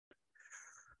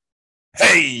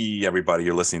Hey, everybody,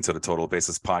 you're listening to the Total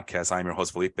Basis Podcast. I'm your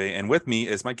host, Felipe, and with me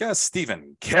is my guest,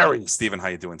 Stephen Carey. Stephen, how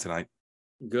you doing tonight?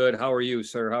 Good. How are you,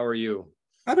 sir? How are you?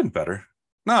 I've been better.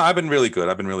 No, I've been really good.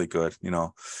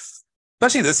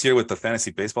 Especially this year with the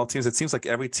fantasy baseball teams. It seems like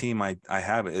every team I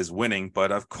have is winning,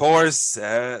 but of course,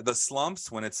 the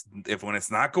slumps when it's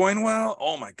not going well,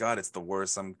 oh my God, it's the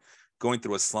worst. I'm going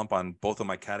through a slump on both of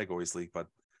my categories league, but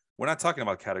we're not talking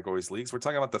about categories leagues. We're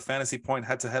talking about the fantasy point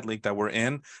head-to-head league that we're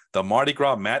in, the Mardi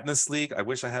Gras Madness League. I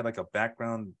wish I had like a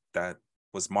background that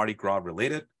was Mardi Gras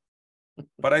related,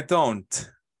 but I don't.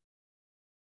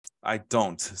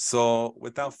 So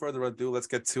without further ado, let's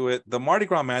get to it. The Mardi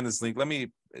Gras Madness League. Let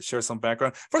me share some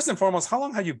background. First and foremost, how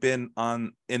long have you been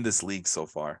in this league so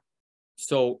far?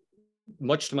 So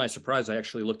much to my surprise, I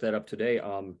actually looked that up today.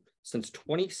 Since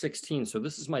 2016. So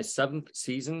this is my 7th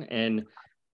season, and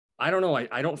I don't know.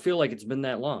 I don't feel like it's been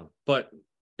that long, but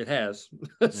it has.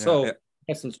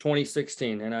 Since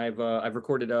 2016, and I've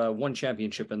recorded one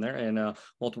championship in there and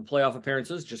multiple playoff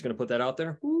appearances. Just going to put that out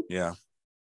there. Yeah.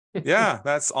 Yeah,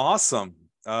 that's awesome.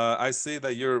 I see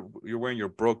that you're wearing your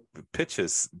Broke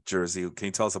Pitches jersey. Can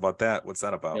you tell us about that? What's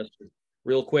that about? Yes,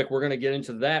 real quick, we're going to get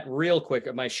into that real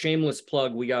quick. My shameless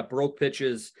plug, we got Broke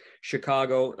Pitches,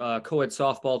 Chicago, co-ed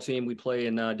softball team. We play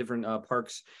in different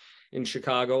parks in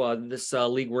Chicago. This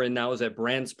league we're in now is at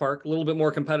Brands Park, a little bit more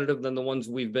competitive than the ones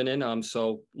we've been in.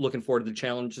 So looking forward to the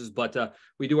challenges, but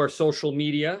we do our social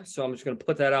media. So I'm just going to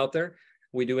put that out there.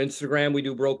 We do Instagram, we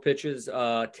do Broke Pitches,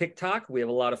 TikTok. We have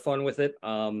a lot of fun with it.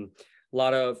 A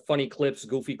lot of funny clips,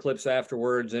 goofy clips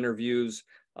afterwards, interviews.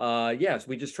 Yes,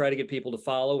 we just try to get people to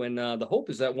follow. And the hope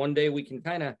is that one day we can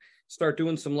kind of start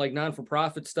doing some like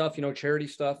non-for-profit stuff, charity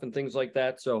stuff and things like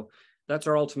that. So that's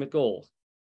our ultimate goal.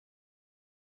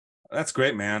 That's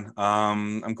great, man.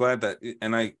 I'm glad that,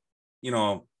 and I'm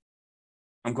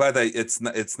glad that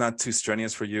it's not too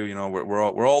strenuous for you. We're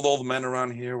all old men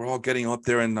around here. We're all getting up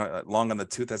there and long on the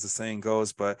tooth, as the saying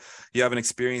goes. But you haven't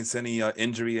experienced any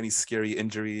any scary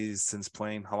injuries since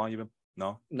playing. How long you been?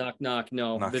 No. Knock knock.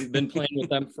 No. Been playing with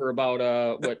them for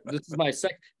about This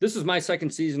is my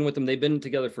second season with them. They've been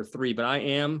together for 3, but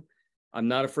I'm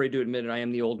not afraid to admit it. I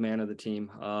am the old man of the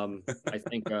team. I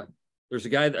think there's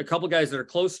a couple guys that are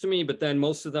close to me, but then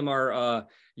most of them are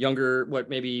younger,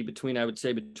 I would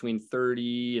say between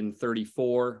 30 and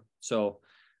 34. So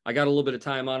I got a little bit of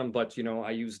time on them, but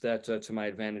I use that to my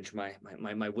advantage.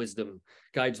 My wisdom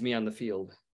guides me on the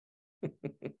field.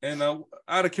 And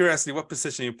out of curiosity, what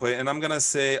position you play? And I'm gonna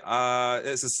say, is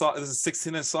it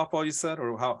 16-inch softball you said,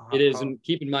 or how? It is, and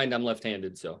keep in mind I'm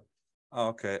left-handed, so.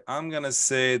 Okay, I'm gonna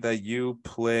say that you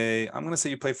play. I'm gonna say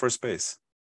you play first base.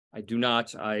 I do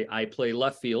not. I play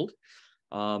left field.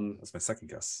 That's my second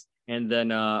guess. And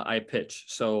then I pitch.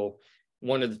 So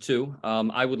one of the two.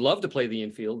 I would love to play the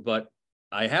infield, but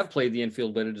I have played the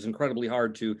infield, but it is incredibly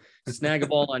hard to snag a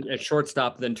ball at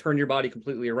shortstop, then turn your body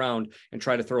completely around and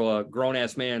try to throw a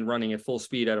grown-ass man running at full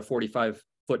speed at a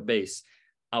 45-foot base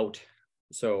out.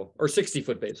 So, or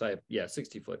 60-foot base.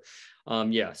 60-foot.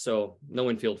 So no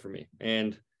infield for me.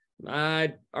 And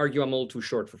I'd argue I'm a little too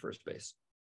short for first base.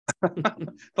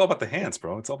 It's all about the hands,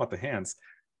 bro. It's all about the hands.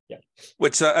 Yeah.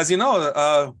 Which, as you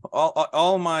know,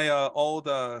 all my old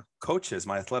coaches,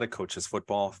 my athletic coaches,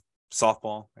 football,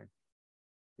 softball,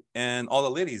 and all the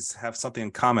ladies have something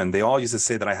in common. They all used to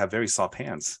say that I have very soft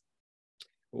hands.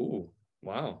 Ooh,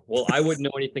 wow. Well, I wouldn't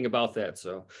know anything about that.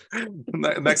 So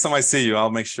next time I see you,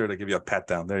 I'll make sure to give you a pat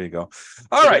down. There you go.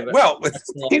 All right. Well, with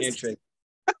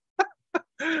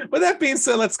that being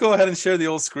said, let's go ahead and share the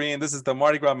old screen. This is the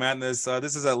Mardi Gras Madness.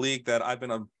 This is a league that I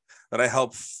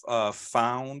helped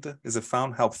found. Is it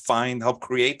found? Help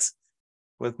create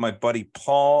with my buddy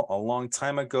Paul a long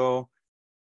time ago.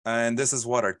 And this is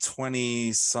what, our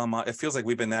 20 some. It feels like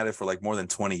we've been at it for like more than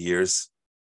 20 years.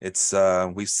 It's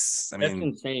that's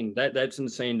insane. That's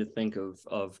insane to think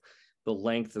of the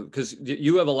length of, because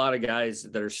you have a lot of guys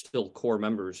that are still core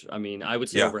members. I mean, I would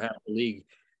say over half the league.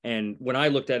 And when I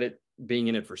looked at it, being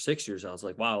in it for 6 years, I was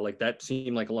like, wow, like that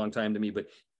seemed like a long time to me. But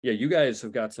yeah, you guys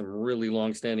have got some really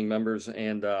long-standing members,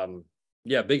 and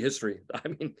big history. I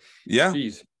mean,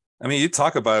 geez. I mean, you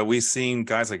talk about it. We've seen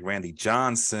guys like Randy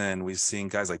Johnson. We've seen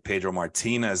guys like Pedro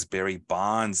Martinez, Barry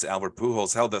Bonds, Albert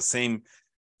Pujols. Held the same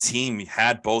team.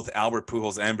 Had both Albert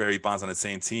Pujols and Barry Bonds on the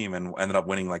same team, and ended up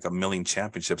winning like 1 million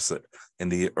championships in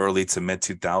the early to mid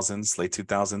 2000s, late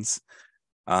 2000s.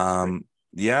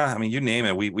 Yeah, I mean, you name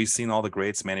it. We've seen all the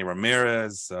greats. Manny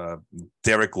Ramirez,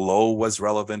 Derek Lowe was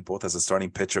relevant both as a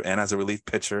starting pitcher and as a relief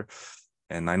pitcher.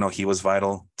 And I know he was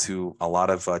vital to a lot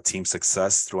of team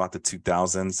success throughout the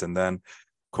 2000s. And then,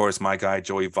 of course, my guy,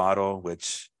 Joey Votto,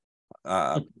 which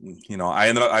I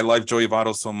like Joey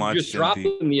Votto so You just much, and dropped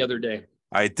him the other day.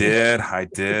 I did.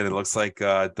 It looks like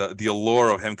the allure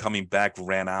of him coming back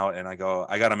ran out, and I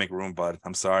gotta make room, bud.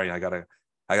 I'm sorry, I gotta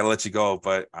let you go.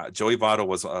 But Joey Votto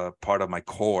was part of my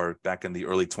core back in the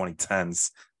early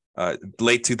 2010s,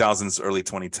 late 2000s, early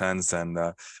 2010s, and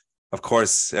of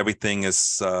course, everything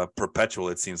is perpetual.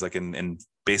 It seems like in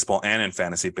baseball and in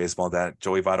fantasy baseball that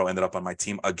Joey Votto ended up on my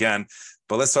team again.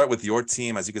 But let's start with your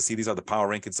team. As you can see, these are the power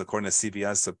rankings according to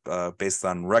CBS, based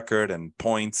on record and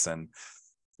points and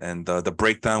the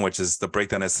breakdown, which is the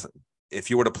breakdown is if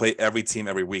you were to play every team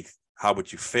every week, how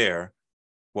would you fare?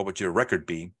 What would your record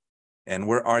be? And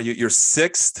where are you? You're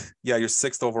sixth. Yeah, you're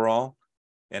sixth overall.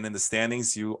 And in the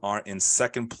standings, you are in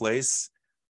second place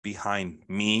behind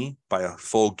me by a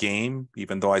full game,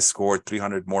 even though I scored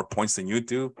 300 more points than you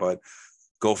do. But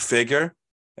go figure.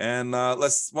 And I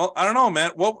don't know,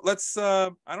 man. Well,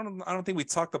 I don't think we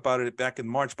talked about it back in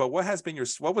March, but what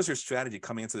was your strategy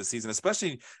coming into the season,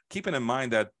 especially keeping in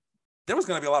mind that there was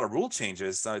going to be a lot of rule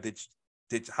changes?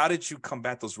 How did you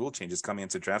combat those rule changes coming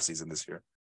into draft season this year?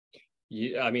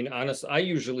 Yeah, I mean, honest, I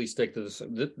usually stick to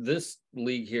this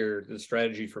league here. The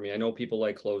strategy for me, I know people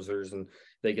like closers and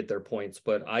they get their points,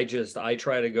 but I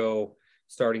try to go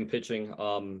starting pitching.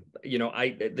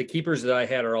 The keepers that I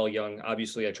had are all young.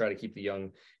 Obviously, I try to keep the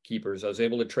young keepers. I was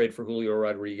able to trade for Julio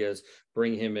Rodriguez,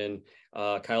 bring him in.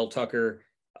 Kyle Tucker.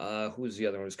 Who's the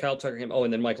other one? It was Kyle Tucker, him. Oh,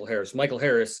 and then Michael Harris. Michael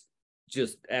Harris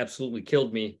just absolutely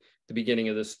killed me at the beginning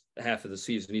of this half of the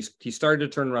season. He started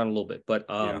to turn around a little bit, but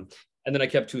and then I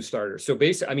kept two starters. So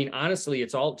basically, I mean, honestly,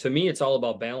 it's all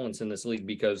about balance in this league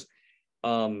because,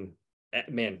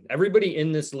 man, everybody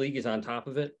in this league is on top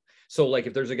of it. So like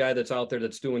if there's a guy that's out there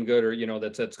that's doing good or,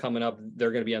 that's coming up,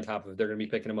 they're going to be on top of it. They're going to be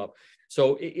picking him up.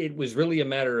 So it was really a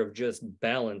matter of just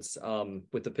balance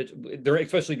with the pitch,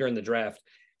 especially during the draft,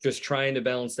 just trying to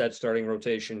balance that starting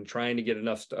rotation, trying to get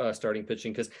enough starting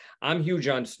pitching. Cause I'm huge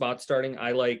on spot starting.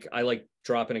 I like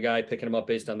dropping a guy, picking him up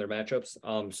based on their matchups.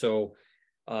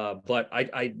 But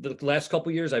the last couple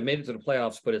of years I made it to the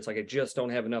playoffs, but it's like I just don't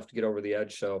have enough to get over the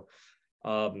edge. So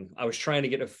I was trying to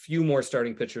get a few more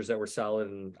starting pitchers that were solid,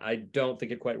 and I don't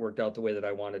think it quite worked out the way that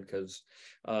I wanted because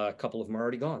a couple of them are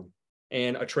already gone.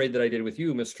 And a trade that I did with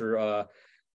you, Mr.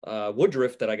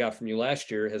 Woodruff, that I got from you last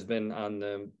year, has been on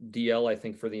the DL, I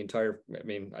think, for the entire. I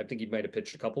mean, I think he might have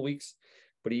pitched a couple weeks,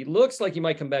 but he looks like he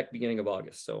might come back beginning of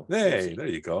August. So hey, there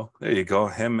you go. There you go.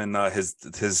 Him and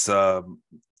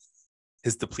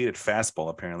his depleted fastball,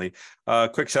 apparently.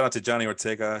 Quick shout out to Johnny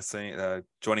Ortega saying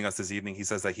joining us this evening. He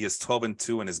says that he is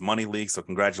 12-2 in his money league. So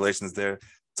congratulations there.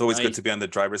 It's always good to be on the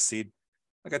driver's seat.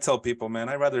 Like I tell people, man,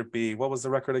 I'd rather be, what was the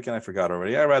record again? I forgot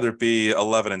already. I'd rather be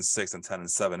 11-6 and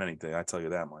 10-7 any day. I tell you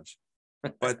that much.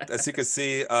 But as you can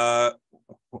see, I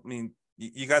mean,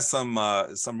 you got some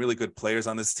really good players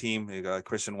on this team. You got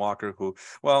Christian Walker, who,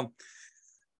 well,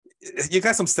 you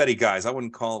got some steady guys. I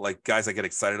wouldn't call it like guys I get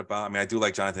excited about. I mean, I do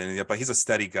like Jonathan, but he's a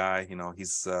steady guy.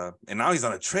 He's and now he's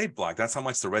on a trade block. That's how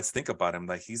much the Reds think about him.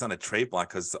 Like he's on a trade block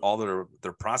because all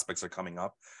their prospects are coming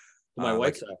up. My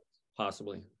White Sox,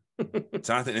 possibly.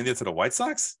 Jonathan India to the White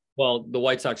Sox? Well, the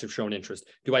White Sox have shown interest.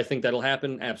 Do I think that'll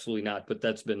happen? Absolutely not. But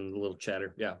that's been a little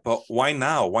chatter. Yeah. But why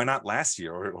now? Why not last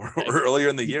year or earlier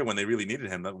in the year when they really needed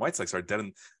him? The White Sox are dead.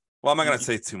 Well, I'm not going to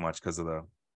say too much because of the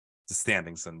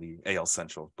standings in the AL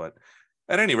Central. But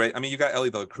at any rate, I mean, you got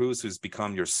Ellie De La Cruz, who's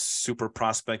become your super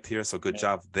prospect here. So good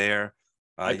job there.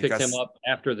 I picked him up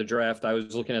after the draft. I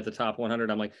was looking at the top 100.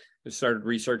 I'm like, I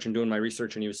started doing my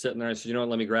research, and he was sitting there. I said, you know what,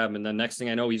 let me grab him. And then next thing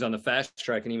I know, he's on the fast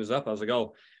track and he was up. I was like,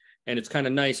 oh, and it's kind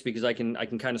of nice because I can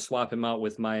kind of swap him out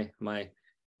with my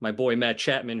boy, Matt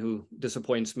Chapman, who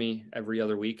disappoints me every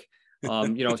other week. So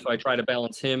I try to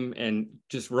balance him and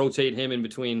just rotate him in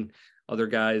between other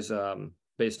guys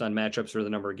based on matchups or the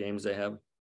number of games they have.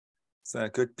 It's a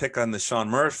good pick on the Sean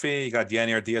Murphy. You got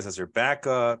Yanier Diaz as your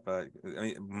backup. I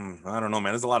don't know,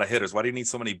 man. There's a lot of hitters. Why do you need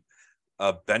so many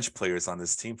bench players on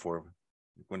this team for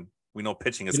when we know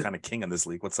pitching is kind of king in this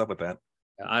league? What's up with that?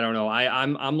 I don't know.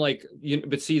 I'm like,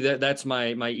 but see, that's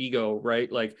my ego,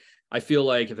 right? Like, I feel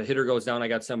like if a hitter goes down, I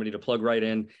got somebody to plug right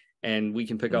in and we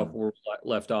can pick up where we're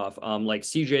left off. Like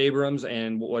CJ Abrams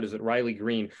and what is it? Riley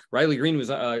Green. Riley Green was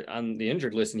on the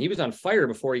injured list and he was on fire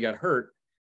before he got hurt.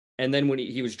 And then when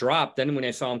he was dropped, then when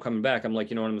I saw him coming back, I'm like,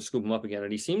 I'm going to scoop him up again.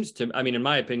 And he seems to, I mean, in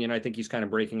my opinion, I think he's kind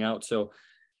of breaking out. So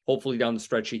hopefully down the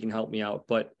stretch, he can help me out.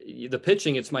 But the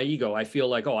pitching, it's my ego. I feel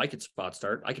like, I could spot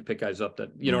start. I could pick guys up that,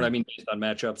 you know what I mean, based on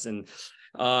matchups. And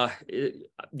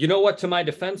you know what, to my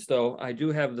defense, though, I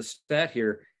do have the stat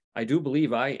here. I do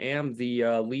believe I am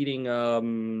the leading,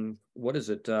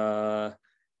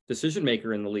 decision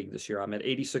maker in the league this year. I'm at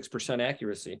 86%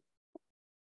 accuracy.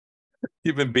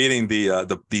 You've been beating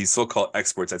the so-called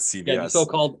experts at Yeah, the CBS.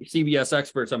 so-called CBS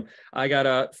experts. I got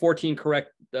a 14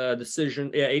 correct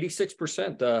decision. Yeah,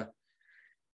 86%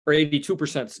 or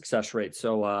 82% success rate.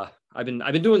 So I've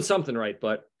been doing something right,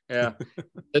 but yeah.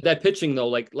 That pitching though,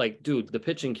 like dude, the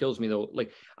pitching kills me though.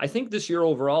 Like I think this year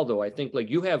overall though, I think like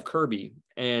you have Kirby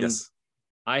and Yes.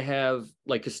 I have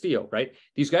like Castillo, right?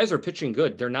 These guys are pitching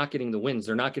good. They're not getting the wins.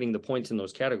 They're not getting the points in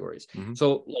those categories. Mm-hmm.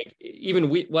 So like even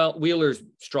Wheeler's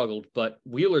struggled, but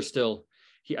Wheeler still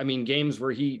I mean, games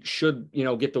where he should,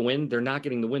 get the win, they're not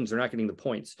getting the wins. They're not getting the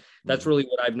points. That's Mm-hmm. really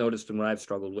what I've noticed and what I've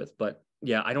struggled with. But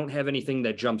yeah, I don't have anything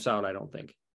that jumps out, I don't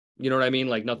think. You know what I mean?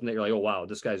 Like nothing that you're like, oh wow,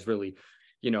 this guy's really,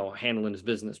 handling his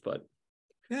business, but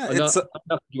Yeah, enough to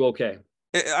do okay.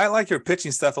 I like your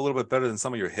pitching stuff a little bit better than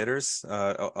some of your hitters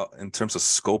in terms of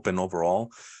scope and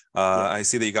overall. Yeah. I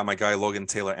see that you got my guy Logan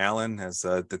Taylor Allen as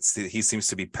he seems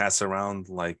to be passed around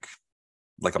like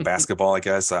a basketball, I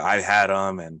guess. I had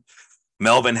him and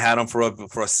Melvin had him for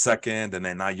a second, and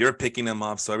then now you're picking him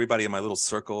up. So everybody in my little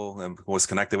circle who was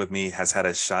connected with me has had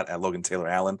a shot at Logan Taylor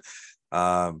Allen.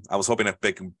 I was hoping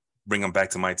to bring him back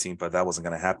to my team, but that wasn't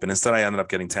going to happen. Instead, I ended up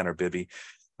getting Tanner Bibby.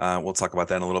 We'll talk about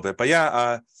that in a little bit. But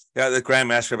yeah, the Grand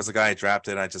Master was a guy I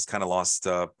drafted. I just kind of lost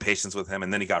patience with him,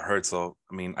 and then he got hurt. So,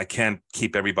 I mean, I can't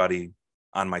keep everybody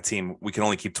on my team. We can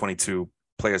only keep 22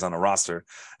 players on the roster.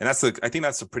 And I think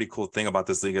that's a pretty cool thing about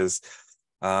this league is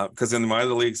because in my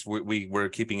other leagues, we were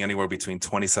keeping anywhere between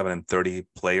 27 and 30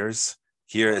 players.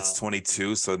 Here, wow. It's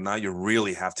 22. So now you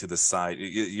really have to decide.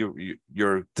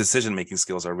 Your decision-making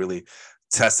skills are really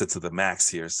tested to the max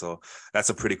here. So that's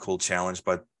a pretty cool challenge.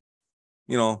 But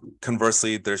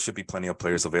conversely, there should be plenty of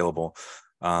players available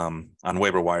on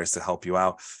waiver wires to help you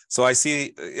out. So I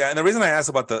see, and the reason I asked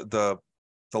about the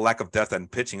lack of depth and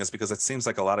pitching is because it seems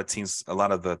like a lot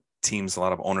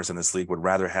of owners in this league would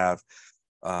rather have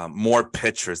more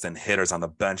pitchers than hitters on the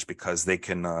bench because they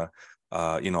can,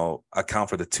 account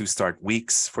for the 2-start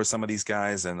weeks for some of these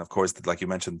guys. And of course, like you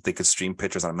mentioned, they could stream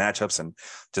pitchers on matchups and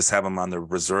just have them on the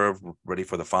reserve ready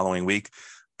for the following week.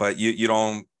 But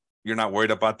you're not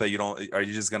worried about that. Are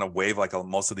you just going to waive like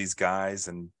most of these guys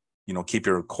and, keep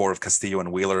your core of Castillo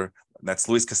and Wheeler? That's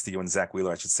Luis Castillo and Zach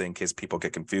Wheeler, I should say, in case people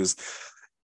get confused.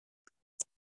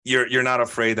 You're not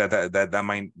afraid that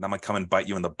might come and bite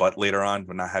you in the butt later on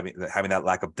when not having that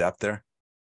lack of depth there?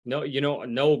 No,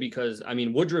 no, because I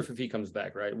mean Woodruff, if he comes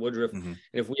back, right? Woodruff, and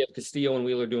if we have Castillo and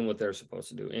Wheeler doing what they're supposed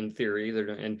to do, in theory, they're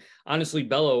doing. And honestly,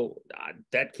 Bello,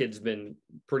 that kid's been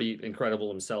pretty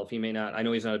incredible himself. He may not, I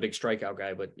know he's not a big strikeout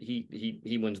guy, but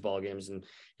he wins ball games and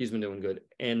he's been doing good.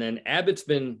 And then Abbott's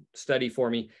been steady for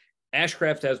me.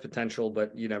 Ashcraft has potential,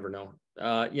 but you never know.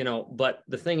 But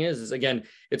the thing is again,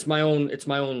 it's my own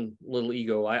little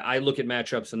ego. I look at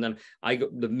matchups and then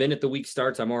the minute the week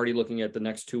starts, I'm already looking at the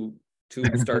next two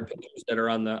start pitchers that are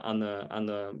on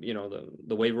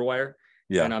the waiver wire.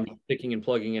 Yeah. And I'm picking and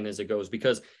plugging in as it goes,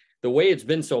 because the way it's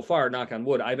been so far, knock on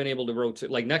wood, I've been able to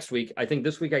rotate. Like next week, I think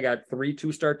this week I got 3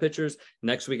 2-start pitchers.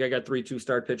 Next week I got 3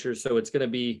 2-start pitchers. So it's going to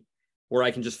be where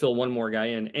I can just fill one more guy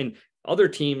in. And other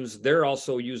teams, they're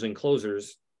also using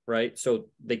closers, right? So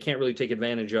they can't really take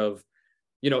advantage of,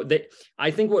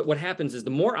 I think what happens is the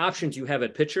more options you have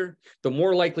at pitcher, the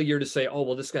more likely you're to say, oh,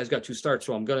 well, this guy's got 2 starts,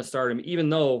 so I'm going to start him, even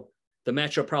though the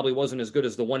matchup probably wasn't as good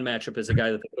as the one matchup as a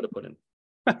guy that they could have put in.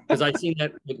 Because I've seen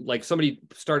that, like somebody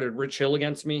started Rich Hill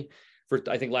against me for,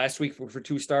 I think last week for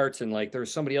 2 starts. And like,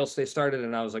 there's somebody else they started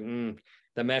and I was like,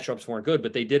 the matchups weren't good,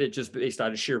 but they did it just based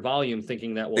on sheer volume,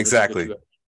 thinking that, well, exactly.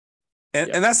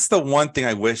 And that's the one thing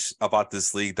I wish about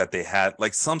this league, that they had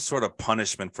like some sort of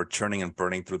punishment for churning and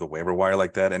burning through the waiver wire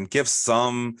like that, and give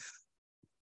some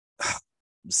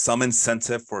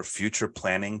incentive for future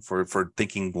planning, for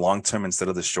thinking long term instead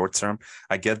of the short term.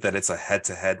 I get that it's a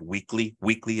head-to-head weekly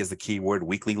is the key word,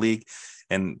 weekly league,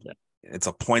 and it's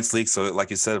a points league, so like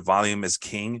you said, volume is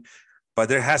king. But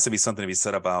there has to be something to be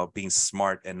said about being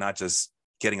smart and not just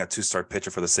getting a 2-start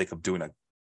pitcher for the sake of doing a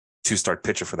 2-start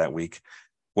pitcher for that week.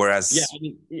 Whereas, yeah, I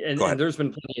mean, and there's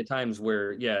been plenty of times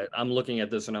where, I'm looking at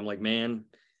this and I'm like, man,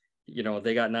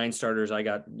 they got 9 starters. I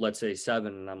got, let's say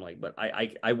 7. And I'm like, but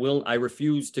I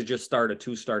refuse to just start a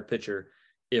 2-start pitcher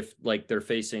if like they're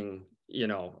facing,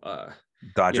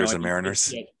 Dodgers and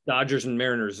Mariners. Dodgers and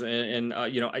Mariners.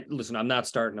 Listen, I'm not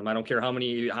starting him. I don't care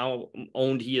how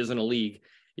owned he is in a league,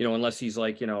 unless he's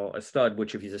like, a stud,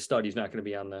 which if he's a stud, he's not going to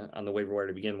be on the waiver wire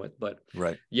to begin with. But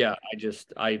right. Yeah,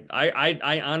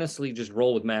 I honestly just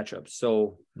roll with matchups.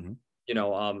 So,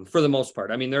 for the most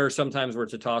part, I mean, there are some times where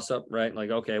it's a toss up, right?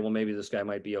 Like, okay, well, maybe this guy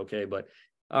might be okay, but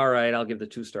all right, I'll give the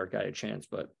 2-start guy a chance.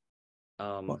 But,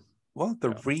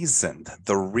 the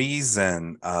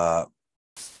reason,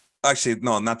 Actually,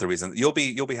 no, not the reason. You'll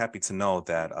be happy to know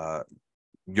that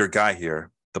your guy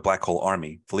here, the Black Hole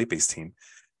Army, Felipe's team,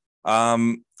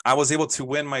 I was able to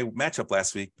win my matchup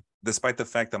last week, despite the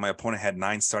fact that my opponent had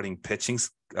 9 starting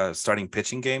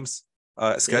pitching games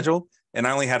scheduled, and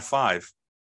I only had 5.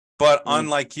 But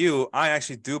unlike you, I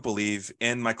actually do believe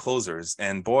in my closers.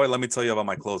 And boy, let me tell you about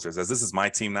my closers, as this is my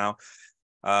team now.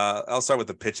 I'll start with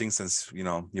the pitching since, we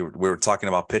were talking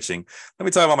about pitching. Let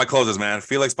me tell you about my closers, man.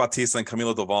 Felix Bautista and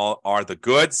Camilo Doval are the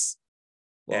goods.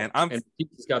 Well, and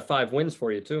he's got 5 wins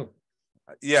for you too.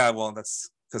 Yeah, well, that's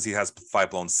because he has 5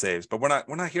 blown saves. But we're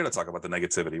not here to talk about the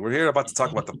negativity. We're here to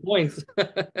talk about the points,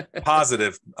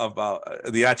 positive about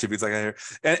the attributes I got here.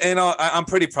 And I'm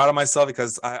pretty proud of myself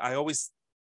because I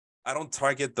don't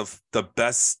target the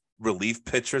best relief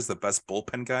pitchers, the best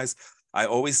bullpen guys. I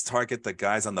always target the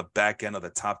guys on the back end of the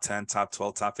top 10, top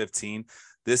 12, top 15.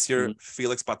 This year,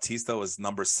 Felix Bautista was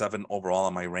number 7 overall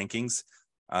on my rankings.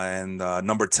 And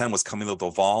number 10 was Camilo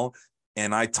Doval.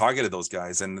 And I targeted those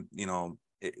guys. And,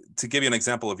 to give you an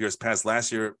example of years past,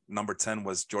 last year, number 10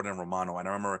 was Jordan Romano. And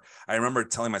I remember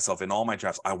telling myself in all my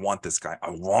drafts, I want this guy. I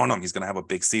want him. He's going to have a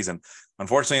big season.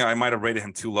 Unfortunately, I might have rated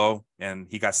him too low, and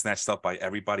he got snatched up by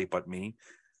everybody but me.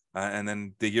 And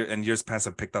then years past,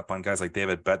 I picked up on guys like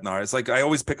David Bednar. It's like I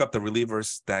always pick up the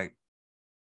relievers that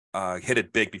hit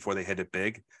it big before they hit it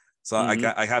big. So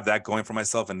I have that going for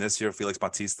myself. And this year, Felix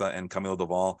Bautista and Camilo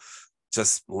Doval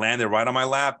just landed right on my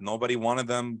lap. Nobody wanted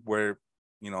them where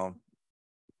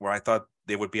I thought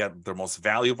they would be at their most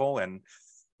valuable, and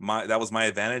that was my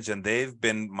advantage. And they've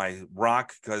been my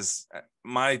rock because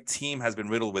my team has been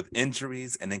riddled with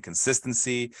injuries and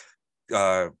inconsistency.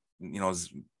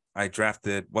 I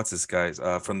drafted what's this guy's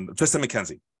from Tristan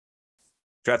McKenzie.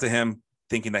 Drafted him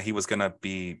thinking that he was gonna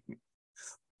be,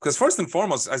 because first and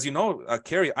foremost, as you know,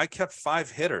 Kerry, I kept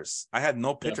 5 hitters. I had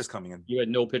no pitchers coming in. You had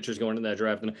no pitchers going in that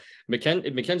draft, and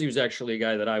McKenzie was actually a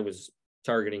guy that I was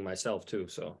targeting myself too.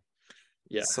 So.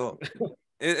 Yeah. So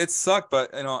it sucked,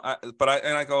 but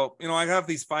I go, I have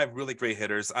these 5 really great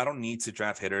hitters. I don't need to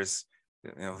draft hitters.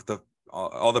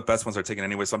 All the best ones are taken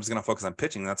anyway. So I'm just gonna focus on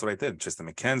pitching. That's what I did. Tristan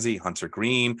McKenzie, Hunter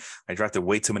Green. I drafted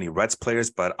way too many Reds players,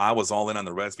 but I was all in on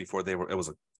the Reds before they were. It was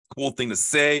a cool thing to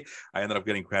say. I ended up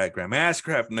getting Graham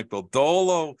Ashcraft, Nick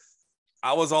Dolo.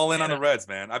 I was all in on the Reds,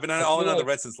 man. I've been all in on the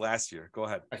Reds since last year. Go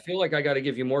ahead. I feel like I got to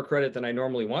give you more credit than I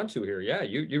normally want to here. Yeah,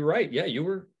 you're right. Yeah, you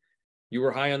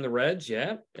were high on the Reds.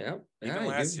 Yeah. Even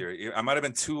last year, I might have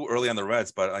been too early on the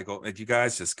Reds, but I go, you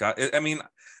guys just got it. I mean,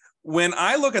 when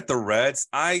I look at the Reds,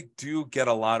 I do get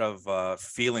a lot of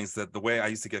feelings that the way I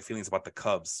used to get feelings about the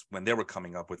Cubs when they were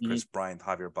coming up with Chris Bryant,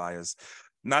 Javier Baez.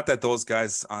 Not that those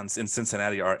guys in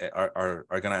Cincinnati are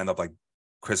going to end up like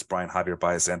Chris Bryant, Javier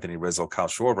Baez, Anthony Rizzo, Kyle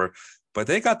Schwarber, but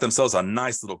they got themselves a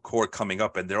nice little core coming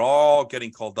up, and they're all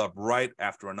getting called up right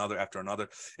after another.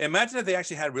 Imagine if they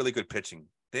actually had really good pitching.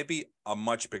 They'd be a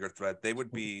much bigger threat. They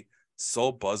would be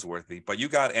so buzzworthy. But you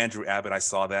got Andrew Abbott. I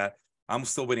saw that. I'm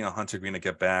still waiting on Hunter Green to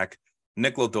get back.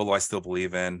 Nick Lodolo, I still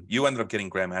believe in. You ended up getting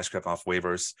Graham Ashcraft off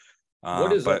waivers.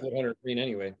 What is up with Hunter Green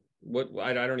anyway? What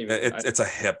I don't even. It's a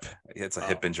hip. It's a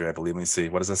hip injury, I believe. Let me see.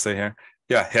 What does that say here?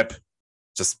 Yeah, hip.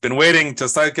 Just been waiting.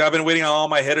 Just like I've been waiting on all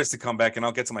my hitters to come back, and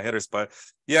I'll get to my hitters. But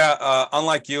yeah,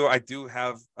 unlike you, I do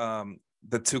have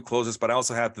the 2 closers, but I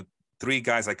also have the 3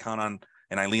 guys I count on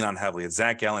and I lean on heavily. It's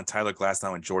Zach Gallen, Tyler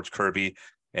Glasnow, and George Kirby,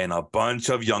 and a bunch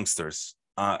of youngsters.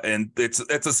 And it's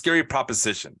a scary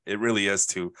proposition. It really is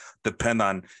to depend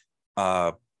on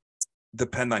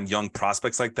young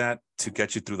prospects like that to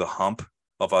get you through the hump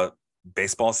of a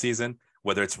baseball season,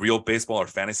 whether it's real baseball or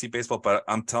fantasy baseball. But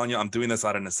I'm telling you, I'm doing this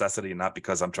out of necessity, not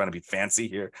because I'm trying to be fancy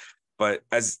here. But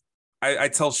as I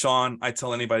tell Sean, I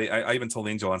tell anybody, I even told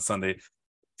Angel on Sunday,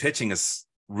 pitching is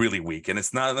really weak, and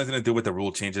it's not nothing to do with the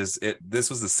rule changes. This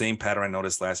was the same pattern I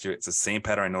noticed last year. It's the same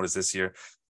pattern I noticed this year.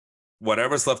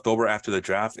 Whatever's left over after the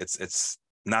draft, it's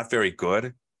not very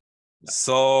good.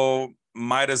 So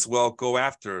might as well go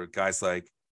after guys like,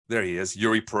 there he is,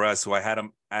 Yuri Perez, who I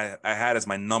had as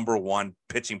my number 1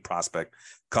 pitching prospect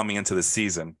coming into the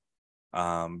season,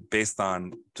 based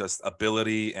on just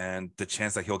ability and the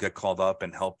chance that he'll get called up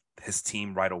and help his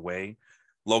team right away.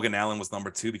 Logan Allen was number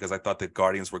 2 because I thought the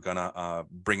Guardians were gonna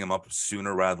bring him up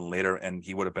sooner rather than later, and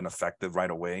he would have been effective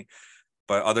right away.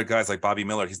 But other guys like Bobby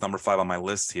Miller, he's number 5 on my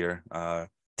list here.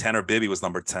 Tanner Bibby was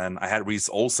number 10. I had Reese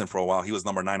Olson for a while. He was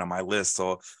number 9 on my list.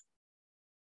 So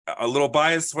a little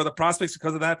biased for the prospects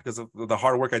because of that, because of the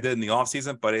hard work I did in the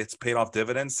offseason, but it's paid off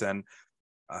dividends. And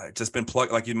just been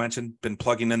like you mentioned, been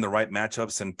plugging in the right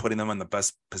matchups and putting them in the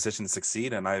best position to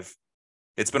succeed. And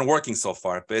it's been working so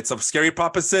far. It's a scary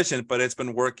proposition, but it's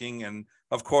been working. And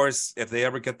of course, if they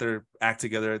ever get their act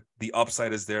together, the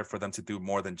upside is there for them to do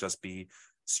more than just be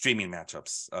streaming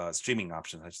streaming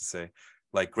options, I should say.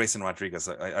 Like Grayson Rodriguez,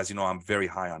 as you know, I'm very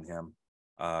high on him.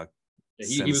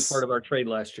 He was part of our trade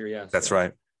last year. Yes, that's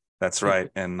right. That's right.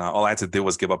 And all I had to do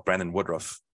was give up Brandon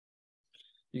Woodruff.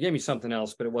 You gave me something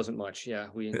else, but it wasn't much. Yeah,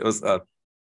 it was a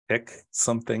pick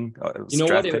something. It was you know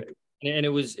draft what? Pick. And it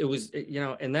was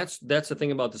and that's the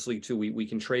thing about this league too. We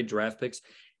can trade draft picks,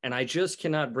 and I just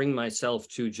cannot bring myself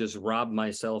to just rob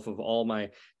myself of all my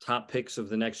top picks of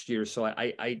the next year. So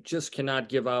I just cannot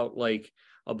give out like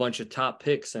a bunch of top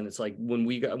picks. And it's like when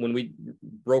we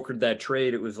brokered that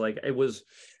trade, it was like there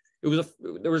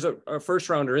was a first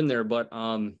rounder in there, but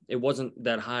it wasn't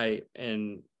that high,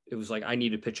 and it was like I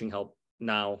needed pitching help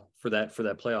now for that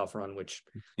playoff run, which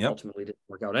ultimately didn't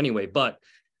work out anyway. But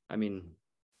I mean,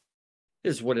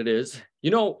 is what it is.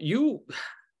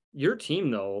 Your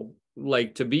team though,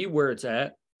 like to be where it's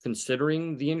at,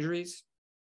 considering the injuries,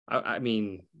 I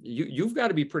mean, you've got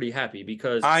to be pretty happy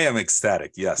because I am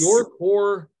ecstatic. Yes,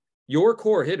 your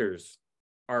core hitters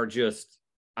are just.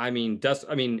 I mean,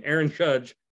 Aaron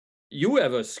Judge. You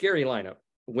have a scary lineup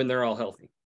when they're all healthy.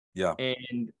 Yeah,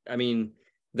 and I mean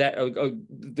that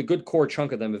the good core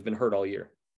chunk of them have been hurt all year.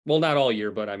 Well, not all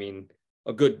year, but I mean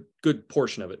a good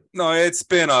portion of it. No, it's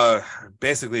been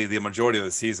basically the majority of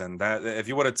the season. That if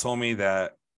you would have told me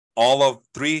that all of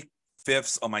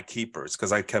 3/5 of my keepers,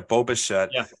 because I kept Bo Bichette,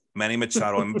 Manny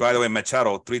Machado, and by the way,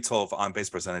 Machado 312 on base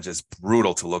percentage is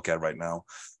brutal to look at right now,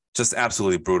 just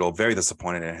absolutely brutal. Very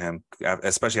disappointed in him,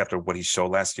 especially after what he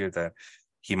showed last year, that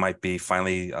he might be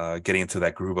finally getting into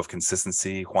that groove of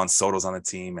consistency. Juan Soto's on the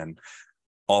team, and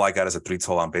all I got is a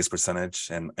 312 on base percentage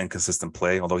and inconsistent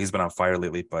play, although he's been on fire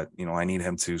lately. But, I need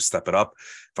him to step it up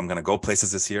if I'm going to go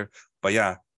places this year.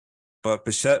 But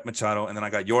Bichette, Machado, and then I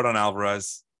got Yordan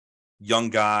Alvarez, young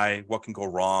guy. What can go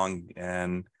wrong?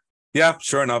 And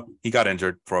sure enough, he got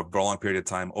injured for a long period of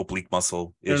time. Oblique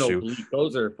muscle issue.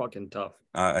 Those are fucking tough.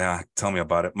 Tell me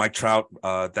about it. Mike Trout,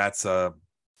 that's a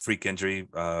freak injury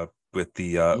with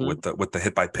the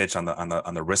hit by pitch on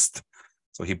the wrist.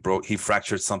 So he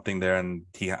fractured something there, and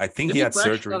I think he had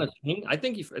surgery. On a swing?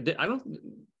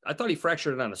 I thought he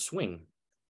fractured it on a swing.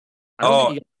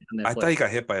 I thought he got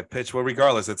hit by a pitch. Well,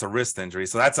 regardless, it's a wrist injury.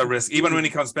 So that's a risk. Even when he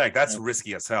comes back, that's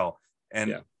risky as hell.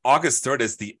 And August 3rd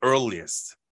is the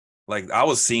earliest. Like I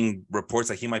was seeing reports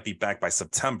that he might be back by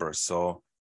September. So,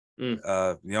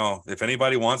 if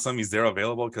anybody wants him, he's there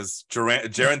available because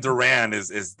Jaron Duran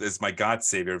is my God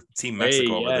savior. Team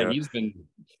Mexico over there.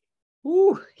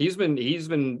 He's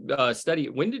been steady.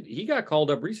 When did he got called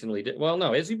up recently?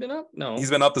 Has he been up? No, he's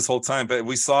been up this whole time. But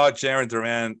we saw Jaron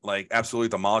Duran like absolutely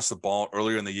demolish the ball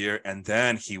earlier in the year, and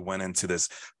then he went into this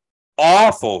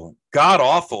god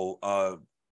awful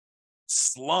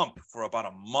slump for about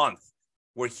a month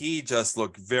where he just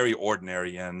looked very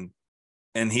ordinary, and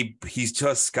he's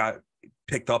just got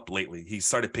picked up lately. He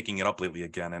started picking it up lately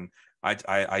again, and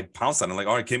I pounced on him like,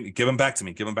 all right, give him back to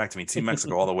me, Team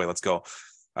Mexico all the way, let's go.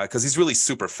 Because he's really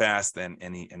super fast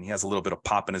and he has a little bit of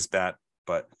pop in his bat,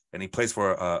 and he plays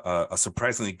for a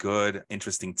surprisingly good,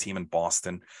 interesting team in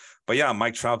Boston. But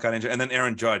Mike Trout got injured, and then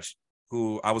Aaron Judge,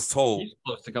 who I was told he's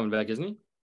supposed to come back, isn't he?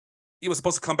 He was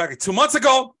supposed to come back 2 months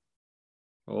ago.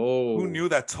 Oh, who knew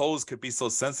that toes could be so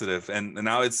sensitive? And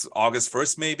now it's August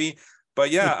 1st, maybe.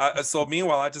 But so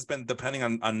meanwhile, I've just been depending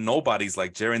on nobodies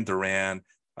like Jaron Duran.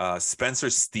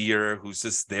 Spencer Steer, who's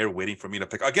just there waiting for me to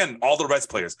pick. Again, all the Reds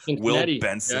players. Will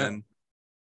Benson.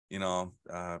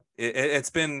 It's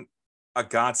been a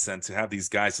godsend to have these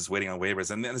guys just waiting on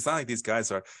waivers. And it's not like these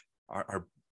guys are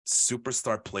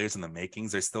superstar players in the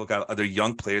makings. They still got other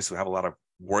young players who have a lot of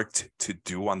work to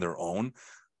do on their own.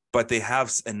 But they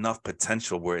have enough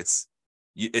potential where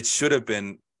it should have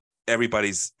been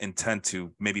everybody's intent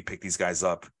to maybe pick these guys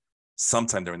up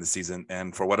sometime during the season.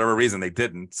 And for whatever reason, they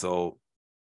didn't. So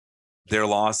their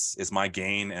loss is my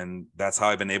gain, and that's how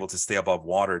I've been able to stay above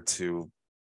water.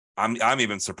 I'm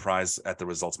even surprised at the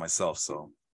results myself.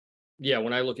 So,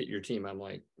 when I look at your team, I'm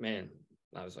like, man,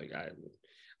 I was like, I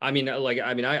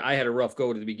had a rough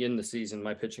go to the beginning of the season.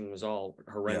 My pitching was all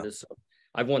horrendous. So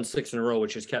I've won 6 in a row,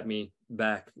 which has kept me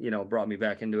back, brought me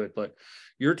back into it. But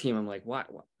your team, I'm like, what?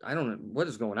 I don't know what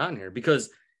is going on here, because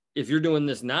if you're doing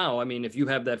this now, I mean, if you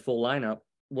have that full lineup,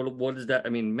 what is that? I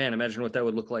mean, man, imagine what that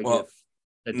would look like if.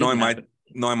 Knowing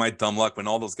my dumb luck, when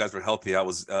all those guys were healthy,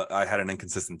 I had an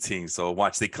inconsistent team. So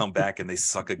watch, they come back and they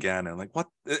suck again. And like, what?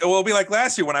 It'll be like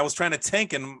last year when I was trying to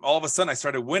tank, and all of a sudden I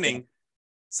started winning.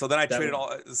 So then I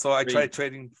tried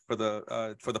trading for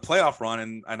the playoff run,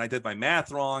 and I did my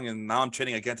math wrong, and now I'm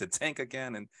trading again to tank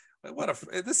again. And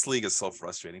This league is so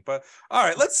frustrating. But all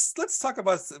right, let's talk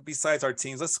about besides our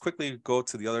teams. Let's quickly go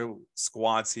to the other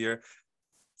squads here.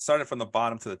 Starting from the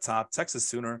bottom to the top, Texas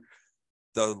Sooner,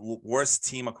 the worst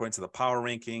team according to the power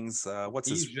rankings.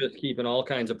 He's just keeping all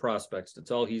kinds of prospects. That's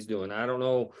all he's doing. I don't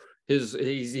know.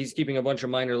 He's keeping a bunch of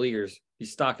minor leaguers.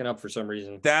 He's stocking up for some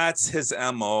reason. That's his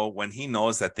MO. When he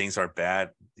knows that things are bad,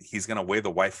 he's gonna wave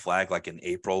the white flag like in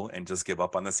April and just give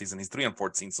up on the season. He's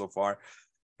 3-14 so far.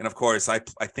 And of course, I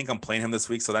think I'm playing him this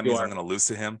week, so that means I'm gonna lose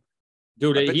to him.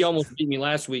 Dude, he almost beat me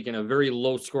last week in a very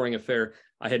low scoring affair.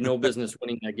 I had no business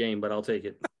winning that game, but I'll take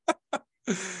it.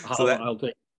 I'll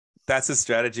take it. That's his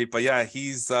strategy. But yeah,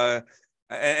 he's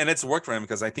and it's worked for him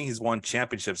because I think he's won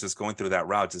championships just going through that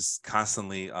route, just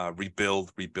constantly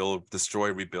rebuild,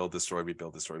 destroy, rebuild,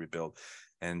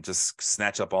 and just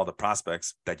snatch up all the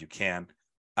prospects that you can.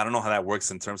 I don't know how that works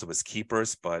in terms of his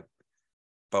keepers, but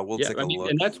we'll take a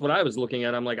look. And that's what I was looking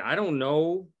at. I'm like, I don't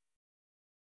know.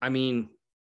 I mean,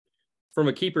 from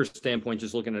a keeper standpoint,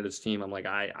 just looking at his team, I'm like,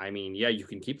 I mean, yeah, you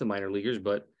can keep the minor leaguers,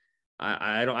 but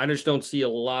I just don't see a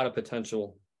lot of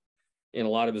potential in a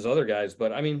lot of his other guys.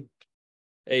 But I mean,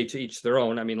 hey, to each their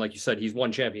own. I mean, like you said, he's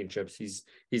won championships.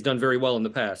 He's done very well in the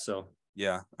past. So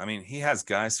yeah, I mean, he has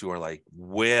guys who are like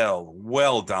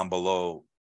well down below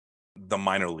the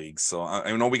minor leagues. So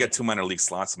I know we get 2 minor league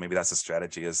slots, so maybe that's the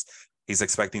strategy. Is he's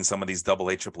expecting some of these AA,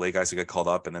 AAA guys to get called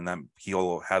up, and then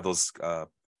he'll have those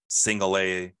single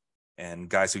A and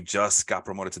guys who just got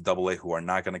promoted to AA who are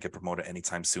not going to get promoted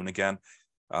anytime soon again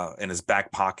in his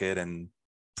back pocket and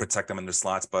protect them in their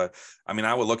slots. But I mean,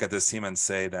 I would look at this team and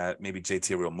say that maybe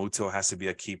JT Realmuto has to be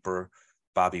a keeper.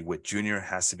 Bobby Witt Jr.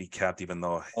 has to be kept, even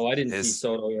though I didn't see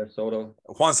Soto. Yeah, Soto.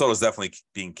 Juan Soto is definitely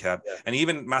being kept, and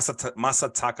even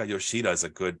Masataka Yoshida is a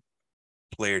good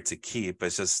player to keep.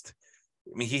 It's just,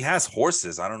 I mean, he has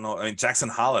horses. I don't know. I mean, Jackson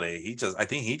Holiday, I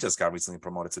think he just got recently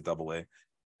promoted to AA,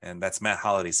 and that's Matt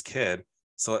Holiday's kid.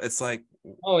 So it's like,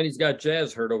 and he's got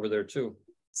Jazz hurt over there too.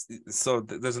 So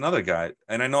there's another guy,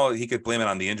 and I know he could blame it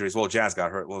on the injuries. Well, Jazz got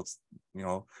hurt.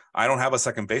 Well, I don't have a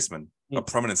second baseman, a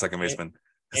permanent second baseman.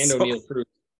 And O'Neal Cruz.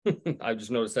 I've just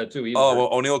noticed that too.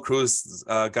 O'Neal Cruz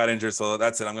got injured, so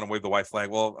that's it. I'm going to wave the white flag.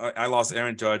 Well, I lost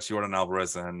Aaron Judge, Jordan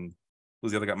Alvarez, and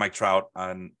who's the other guy? Mike Trout,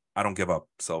 and I don't give up.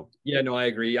 So yeah, no, I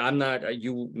agree. I'm not.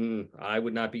 I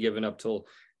would not be giving up till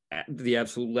the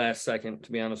absolute last second,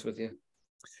 to be honest with you.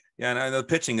 Yeah, and the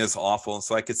pitching is awful,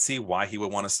 so I could see why he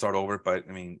would want to start over. But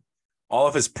I mean, all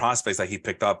of his prospects that he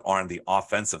picked up are on the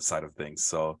offensive side of things.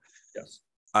 So yes.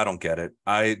 I don't get it.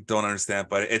 I don't understand,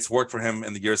 but it's worked for him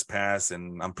in the years past,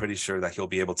 and I'm pretty sure that he'll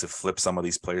be able to flip some of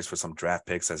these players for some draft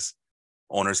picks as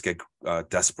owners get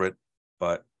desperate.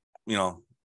 But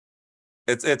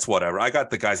it's whatever. I got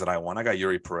the guys that I want. I got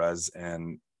Yuri Perez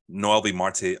and Noelvi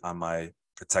Marte on my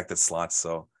protected slots,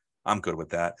 so I'm good with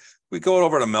that. We go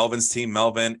over to Melvin's team.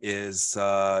 Melvin is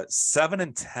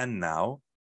 7-10 now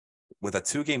with a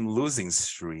 2-game losing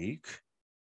streak.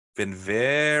 Been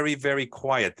very, very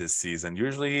quiet this season.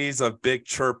 Usually he's a big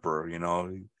chirper, I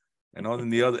know in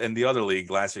the other league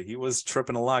last year he was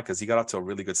chirping a lot because he got off to a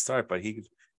really good start, but he's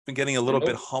been getting a little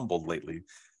bit humbled lately.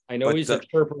 I know he's a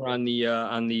chirper on the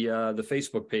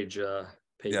Facebook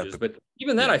pages, but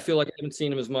even that I feel like I haven't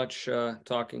seen him as much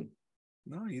talking.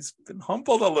 No, he's been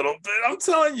humbled a little bit. I'm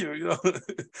telling you,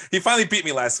 he finally beat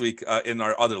me last week in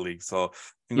our other league. So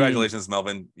congratulations,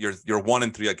 Melvin. You're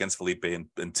 1-3 against Felipe in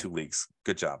 2 leagues.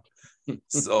 Good job.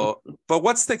 So, but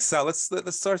what sticks out?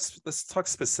 Let's talk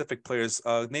specific players.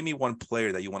 Name me one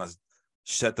player that you want to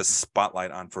shed the spotlight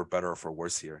on for better or for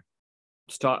worse here.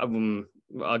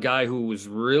 A guy who was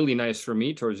really nice for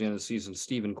me towards the end of the season,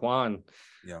 Stephen Kwan.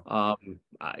 Yeah.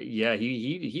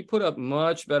 He put up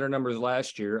much better numbers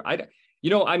last year.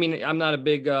 I'm not a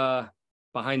big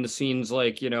behind the scenes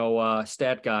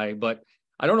stat guy, but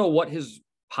I don't know what his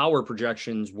power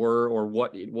projections were or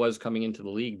what it was coming into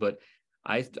the league, but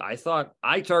I thought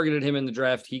I targeted him in the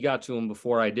draft. He got to him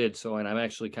before I did. So, and I'm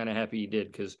actually kind of happy he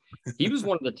did because he was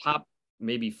one of the top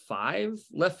maybe 5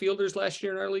 left fielders last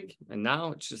year in our league. And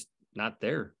now it's just not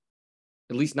there,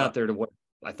 at least not there to what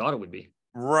I thought it would be.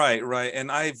 Right.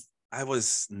 And I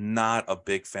was not a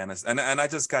big fan of, and I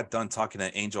just got done talking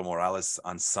to Angel Morales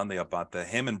on Sunday about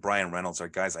him and Brian Reynolds are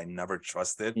guys I never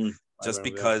trusted just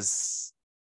because,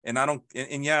 and I don't,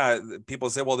 and yeah,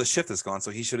 people say, well, the shift is gone, so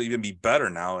he should even be better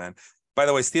now. And by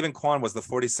the way, Stephen Kwan was the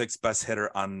 46th best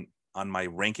hitter on my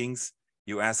rankings.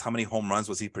 You asked how many home runs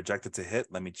was he projected to hit?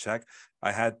 Let me check.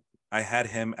 I had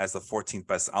him as the 14th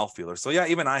best outfielder. So yeah,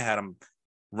 even I had him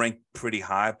ranked pretty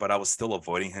high, but I was still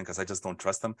avoiding him because I just don't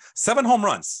trust him. 7 home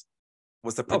runs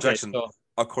was the projection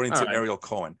according to Ariel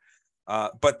Cohen.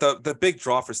 But the big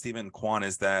draw for Stephen Kwan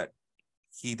is that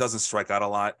he doesn't strike out a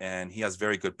lot, and he has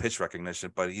very good pitch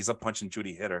recognition. But he's a punch and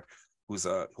Judy hitter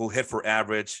who'll hit for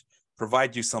average,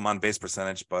 provide you some on base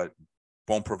percentage, but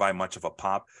won't provide much of a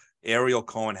pop. Ariel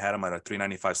Cohen had him at a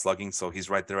 395 slugging, so he's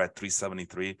right there at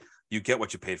 373. You get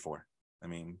what you paid for. I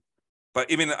mean, like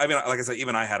I said,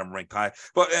 even I had him ranked high.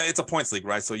 But it's a points league,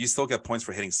 right? So you still get points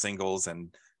for hitting singles,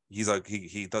 and he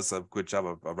does a good job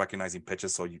of recognizing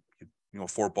pitches. So you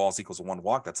 4 balls equals 1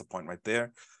 walk. That's a point right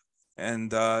there.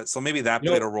 And so maybe that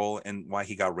played a role in why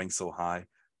he got ranked so high.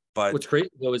 But what's crazy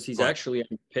though is he's actually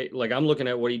on pace. Like I'm looking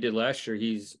at what he did last year.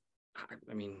 He's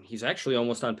actually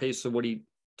almost on pace to what he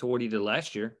did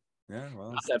last year. Yeah,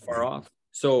 well, not that far off.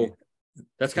 So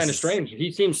that's kind of strange.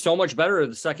 He seemed so much better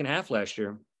the second half last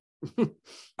year.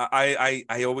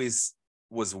 I always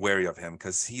was wary of him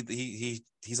because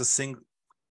he's a single.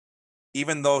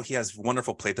 Even though he has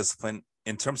wonderful play discipline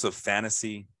in terms of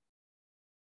fantasy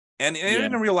and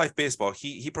in real life baseball,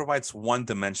 he provides one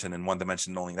dimension and one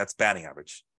dimension only. That's batting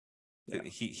average. Yeah.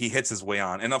 He hits his way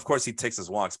on, and of course he takes his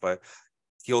walks, but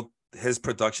his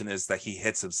production is that he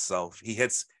hits himself. He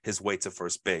hits his way to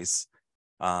first base,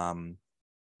 and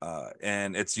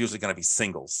it's usually going to be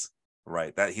singles,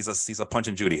 right? That he's a punch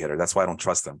and Judy hitter. That's why I don't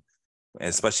trust him,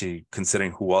 especially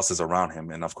considering who else is around him.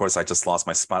 And of course, I just lost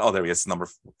my spot. Oh, there he is, number.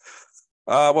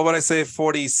 What would I say?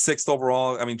 46th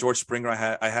overall. I mean, George Springer.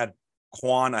 I had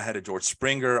Kwan ahead of George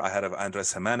Springer. I had of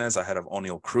Andres Jimenez. I had of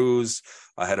O'Neill Cruz.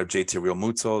 I had of JT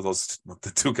Realmuto. Those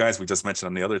the 2 guys we just mentioned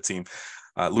on the other team.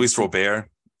 Luis Robert.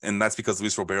 And that's because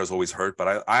Luis Robert is always hurt.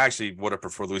 But I actually would have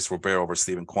preferred Luis Robert over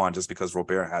Steven Kwan just because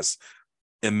Robert has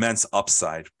immense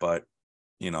upside. But,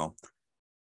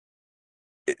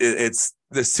 it's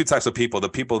there's 2 types of people. The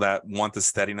people that want the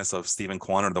steadiness of Steven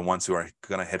Kwan are the ones who are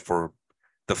going to hit for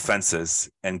the fences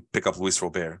and pick up Luis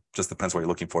Robert. Just depends what you're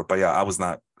looking for. But yeah, I was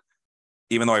not,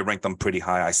 even though I ranked them pretty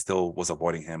high, I still was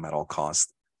avoiding him at all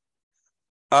costs.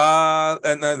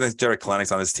 And then Jared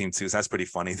Kelenic on his team too. So that's pretty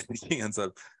funny that he ends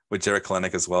up with Jared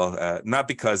Kelenic as well. Not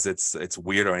because it's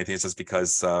weird or anything. It's just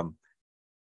because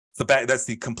that's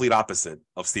the complete opposite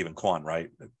of Steven Kwan, right?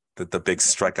 The big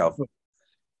strikeout.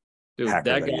 Dude, that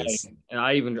guy, and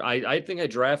I think I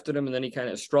drafted him, and then he kind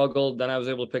of struggled. Then I was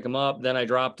able to pick him up. Then I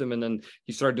dropped him, and then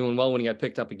he started doing well when he got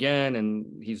picked up again. And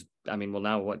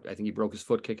now what? I think he broke his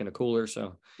foot kicking a cooler.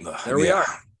 So there we are.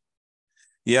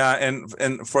 Yeah,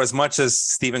 and for as much as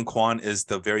Steven Kwan is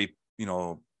the very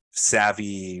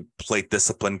savvy plate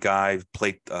discipline guy,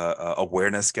 plate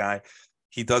awareness guy,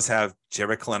 he does have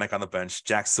Jared Kelenic on the bench,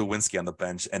 Jack Sawinski on the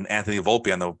bench, and Anthony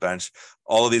Volpe on the bench.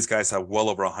 All of these guys have well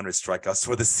over 100 strikeouts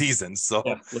for the season. So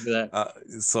look at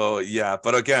that.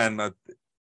 But again,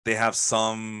 they have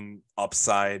some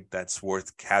upside that's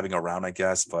worth having around, I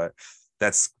guess. But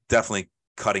that's definitely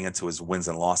cutting into his wins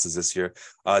and losses this year.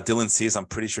 Dylan Cease, I'm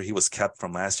pretty sure he was kept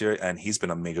from last year, and he's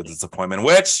been a major disappointment,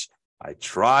 which I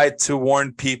tried to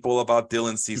warn people about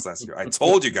Dylan Cease last year. I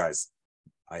told you guys.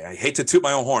 I hate to toot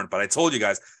my own horn, but I told you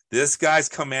guys, this guy's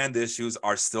command issues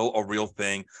are still a real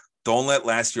thing. Don't let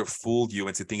last year fool you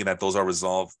into thinking that those are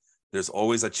resolved. There's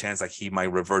always a chance that he might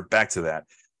revert back to that.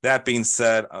 That being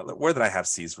said, where did I have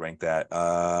Cease ranked at?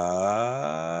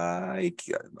 I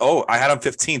had him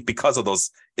 15th because of those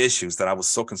issues that I was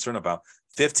so concerned about.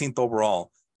 15th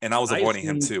overall, and I was avoiding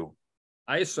him too.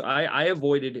 I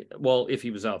avoided, well, if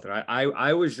he was out there,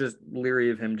 I was just leery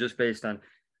of him just based on,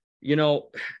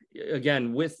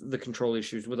 again, with the control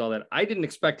issues, with all that, I didn't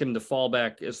expect him to fall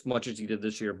back as much as he did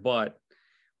this year, but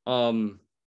there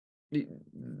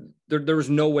was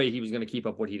no way he was going to keep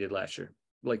up what he did last year.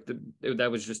 Like that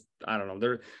was just, I don't know,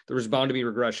 there was bound to be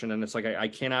regression. And it's like, I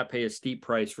cannot pay a steep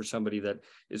price for somebody that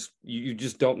is, you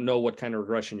just don't know what kind of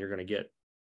regression you're going to get.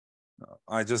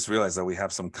 I just realized that we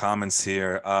have some comments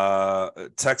here.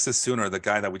 Texas Sooner, the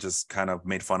guy that we just kind of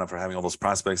made fun of for having all those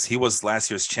prospects, he was last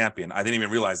year's champion. I didn't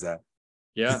even realize that.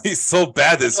 Yeah. He's so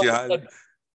bad this year.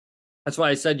 That's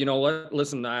why I said, you know what,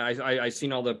 listen, I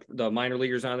seen all the minor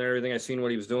leaguers on there, everything. I seen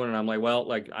what he was doing. And I'm like, well,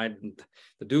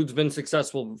 the dude's been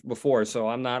successful before. So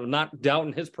I'm not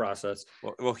doubting his process.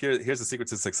 Well, here's the secret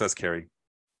to success, Kerry.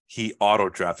 He auto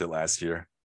drafted last year.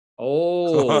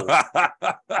 Oh,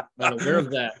 not aware of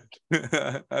that.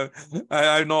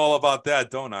 I know all about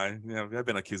that, don't I? Yeah, I've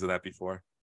been accused of that before.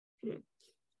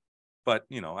 But,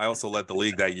 I also led the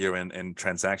league that year in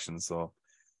transactions. So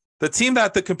the team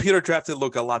that the computer drafted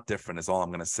look a lot different is all I'm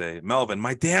going to say. Melvin,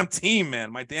 my damn team,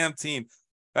 man. My damn team.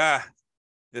 It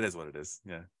is what it is.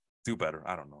 Yeah. Do better.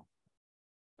 I don't know.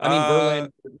 I mean,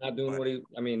 Verlander not doing what he,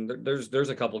 there's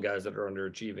a couple guys that are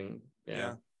underachieving.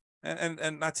 Yeah.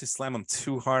 And not to slam them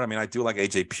too hard. I mean, I do like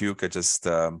AJ Puke. I just,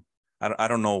 I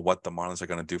don't know what the Marlins are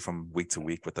going to do from week to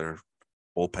week with their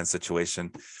bullpen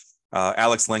situation.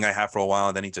 Alex Ling I had for a while,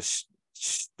 and then he just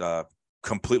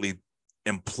completely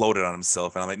imploded on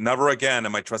himself. And I'm like, never again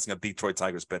am I trusting a Detroit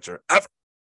Tigers pitcher ever.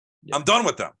 Yeah. I'm done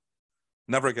with them.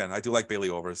 Never again. I do like Bailey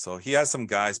over, so he has some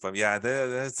guys, but yeah,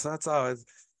 that's all.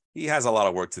 He has a lot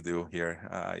of work to do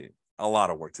here. A lot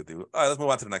of work to do. All right, let's move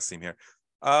on to the next team here.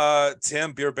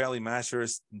 Tim Beer Belly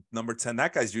Mashers, number 10.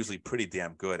 That guy's usually pretty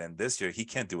damn good, and this year he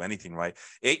can't do anything right.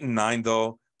 8-9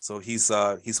 though, so he's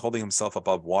holding himself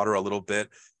above water a little bit,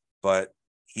 but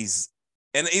he's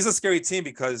a scary team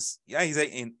because yeah, he's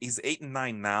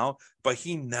 8-9 now, but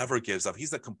he never gives up. He's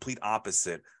the complete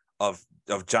opposite of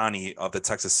Johnny of the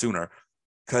Texas Sooner,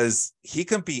 because he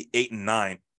can be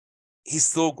 8-9. He's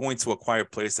still going to acquire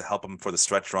players to help him for the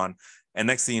stretch run. And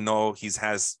next thing you know, he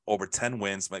has over 10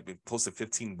 wins, might be close to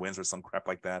 15 wins or some crap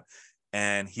like that.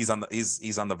 And he's on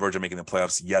the verge of making the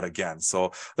playoffs yet again.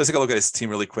 So let's take a look at his team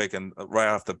really quick. And right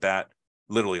off the bat,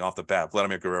 literally off the bat,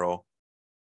 Vladimir Guerrero,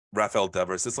 Rafael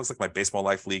Devers. This looks like my Baseball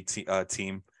Life League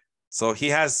team. So he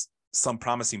has some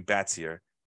promising bats here.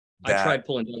 I tried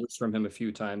pulling Devers from him a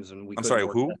few times, and we. I'm sorry,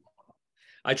 who?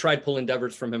 I tried pulling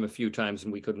Devers from him a few times,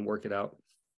 and we couldn't work it out.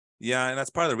 Yeah, and that's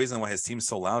part of the reason why his team's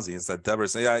so lousy is that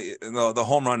Devers, the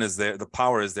home run is there, the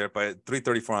power is there, but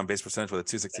 334 on base percentage with a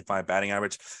 265 batting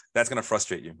average, that's going to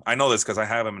frustrate you. I know this because I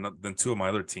have him in two of my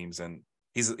other teams, and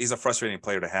he's a frustrating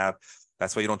player to have.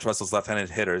 That's why you don't trust those left-handed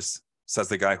hitters, says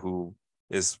the guy who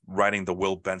is riding the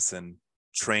Will Benson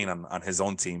train on his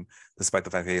own team, despite the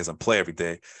fact that he doesn't play every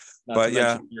day. But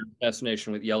yeah, your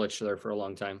fascination with Yelich there for a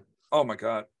long time. Oh my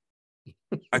God.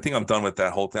 I think I'm done with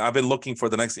that whole thing. I've been looking for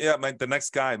the next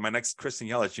guy, my next Christian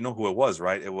Yelich. You know who it was,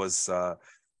 right? It was the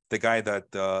guy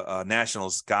that the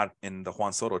Nationals got in the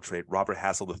Juan Soto trade, Robert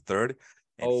Hassel III.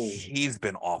 And he's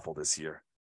been awful this year.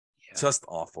 Yeah. Just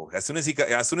awful. As soon as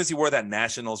he wore that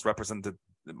Nationals represented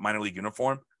minor league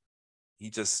uniform, I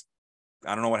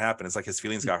don't know what happened. It's like his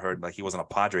feelings got hurt, like he wasn't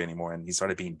a Padre anymore, and he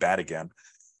started being bad again.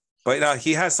 But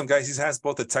he has some guys. He has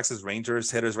both the Texas Rangers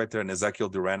hitters right there, and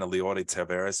Ezequiel Duran and Leody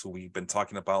Taveras, who we've been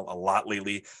talking about a lot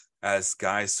lately as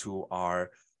guys who are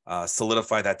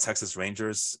solidify that Texas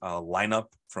Rangers lineup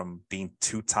from being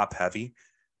too top heavy.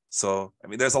 So, I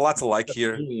mean, there's a lot to like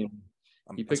here. He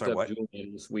picked up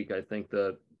Julian this week. I think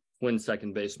the Twins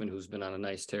second baseman who's been on a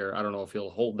nice tear. I don't know if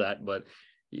he'll hold that, but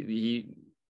he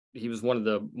was one of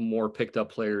the more picked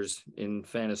up players in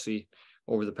fantasy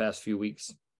over the past few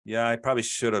weeks. Yeah, I probably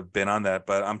should have been on that,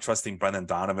 but I'm trusting Brendan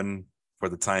Donovan for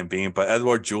the time being. But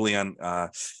Edward Julian,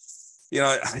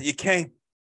 you can't.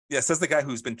 Yeah, says the guy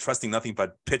who's been trusting nothing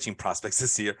but pitching prospects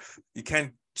this year. You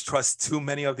can't trust too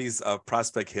many of these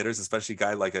prospect hitters, especially a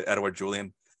guy like Edward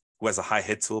Julian, who has a high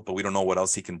hit tool, but we don't know what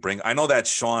else he can bring. I know that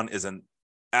Sean is in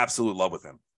absolute love with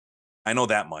him. I know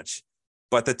that much.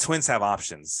 But the Twins have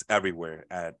options everywhere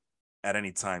at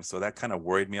any time, so that kind of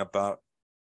worried me a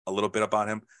little bit about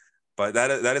him. But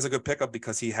that is a good pickup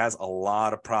because he has a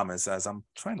lot of promise, as I'm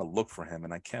trying to look for him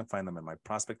and I can't find him in my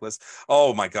prospect list.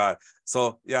 Oh my God.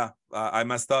 So yeah, I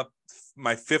messed up.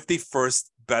 My 51st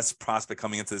best prospect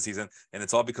coming into the season. And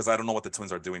it's all because I don't know what the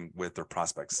Twins are doing with their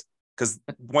prospects. Because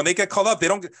when they get called up,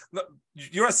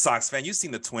 you're a Sox fan. You've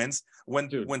seen the Twins. When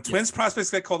Twins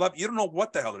prospects get called up, you don't know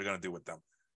what the hell they're going to do with them.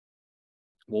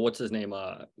 Well, what's his name?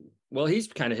 Well, he's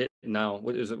kind of hit now.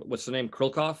 What's the name?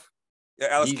 Krylkoff? Yeah,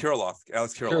 Alex Kirilloff.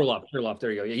 Kirilloff.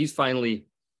 There you go. Yeah, he's finally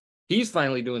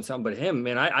doing something. But him,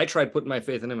 man, I tried putting my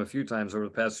faith in him a few times over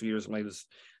the past few years.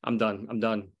 I'm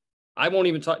done. I won't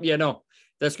even talk. Yeah, no,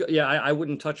 that's good. Yeah, I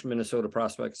wouldn't touch Minnesota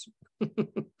prospects.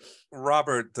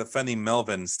 Robert defending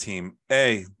Melvin's team.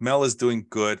 Mel is doing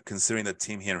good considering the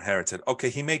team he inherited. Okay,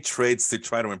 he made trades to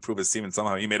try to improve his team, and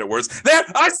somehow he made it worse. There,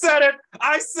 I said it.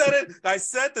 I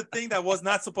said the thing that was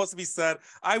not supposed to be said.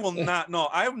 I will not. No,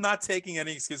 I am not taking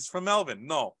any excuses from Melvin.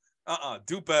 No,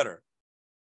 do better.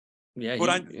 Yeah,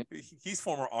 he's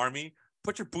former Army.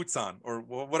 Put your boots on, or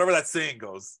whatever that saying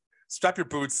goes. Strap your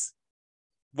boots.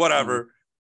 Whatever.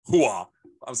 Hooah.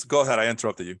 Go ahead. I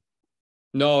interrupted you.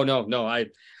 No.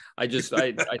 I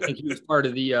think he was part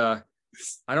of the.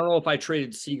 I don't know if I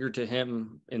traded Seager to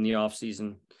him in the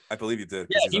offseason. I believe you did.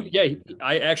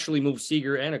 I actually moved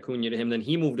Seager and Acuna to him. Then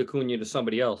he moved Acuna to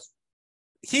somebody else.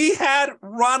 He had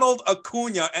Ronald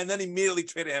Acuna and then immediately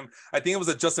traded him. I think it was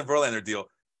a Justin Verlander deal.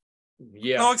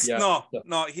 Yeah.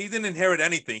 No. He didn't inherit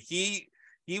anything. He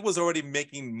was already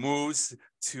making moves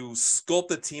to sculpt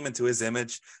the team into his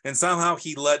image, and somehow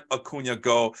he let Acuna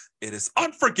go. It is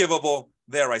unforgivable.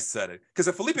 There, I said it. Because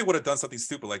if Felipe would have done something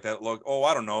stupid like that,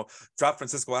 I don't know, dropped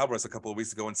Francisco Alvarez a couple of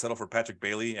weeks ago and settled for Patrick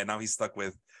Bailey, and now he's stuck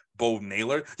with Bo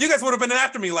Naylor, you guys would have been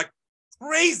after me like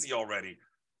crazy already.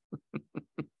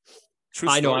 True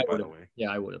story, by the way.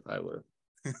 Yeah, I would have.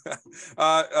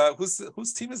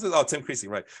 Whose team is it? Oh, Tim Creasy,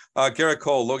 right? Garrett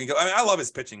Cole, Logan. I mean, I love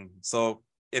his pitching. So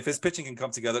if his pitching can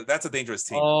come together, that's a dangerous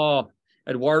team. Oh,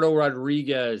 Eduardo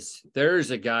Rodriguez.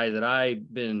 There's a guy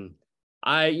that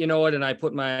you know what? And I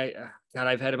put God,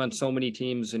 I've had him on so many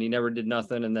teams and he never did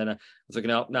nothing. And then I was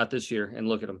looking out, not this year. And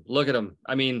look at him. Look at him.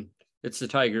 I mean, it's the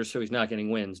Tigers, so he's not getting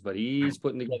wins, but he's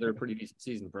putting together a pretty decent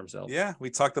season for himself. Yeah,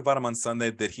 we talked about him on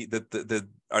Sunday.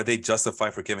 Are they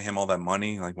justified for giving him all that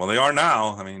money? Like, well, they are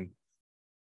now. I mean,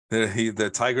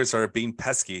 the Tigers are being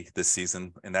pesky this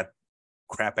season in that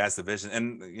crap ass division,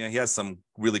 and he has some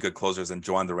really good closers in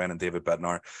Joan Duran and David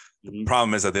Bednar. The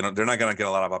problem is that they're not going to get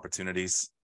a lot of opportunities.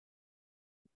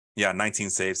 Yeah, 19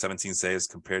 saves, 17 saves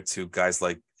compared to guys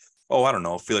like, I don't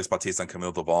know, Felix Bautista and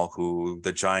Camilo Doval, who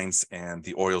the Giants and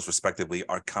the Orioles respectively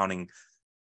are counting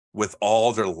with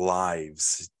all their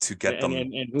lives to get them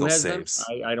and who those has saves.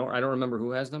 Them? I don't remember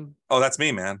who has them. Oh, that's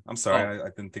me, man. I'm sorry. I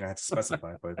didn't think I had to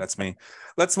specify, but that's me.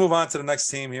 Let's move on to the next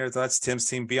team here. That's Tim's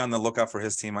team. Be on the lookout for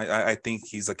his team. I think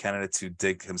he's a candidate to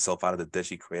dig himself out of the dish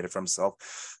he created for himself.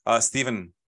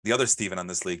 Steven, the other Steven on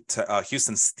this league,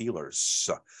 Houston Steelers.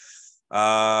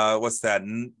 What's that?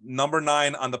 Number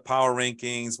 9 on the power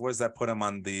rankings. Where does that put him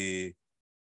on the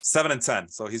 7 and 10?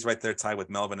 So he's right there tied with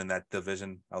Melvin in that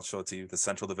division. I'll show it to you. The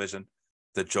Central Division.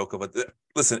 The joke of it.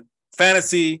 Listen,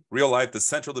 fantasy, real life, the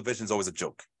Central Division is always a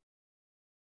joke.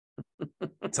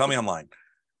 Tell me I'm lying.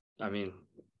 I mean,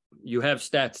 you have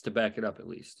stats to back it up at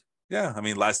least. Yeah, I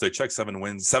mean, last I checked, 7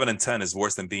 wins, 7 and 10 is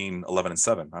worse than being 11 and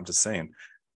 7. I'm just saying,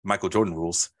 Michael Jordan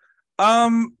rules.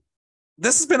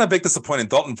 This has been a big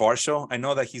disappointment. Dalton Varsho. I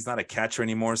know that he's not a catcher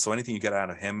anymore, so anything you get out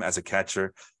of him as a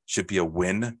catcher should be a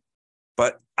win.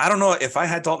 But I don't know if I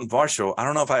had Dalton Varsho. I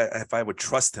don't know if I would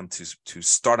trust him to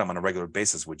start him on a regular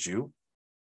basis. Would you?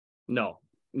 No.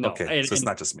 Okay, so it's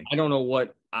not just me. I don't know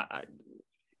what.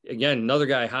 Again, another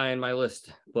guy high on my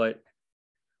list, but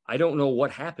I don't know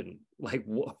what happened. Like,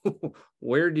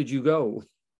 where did you go?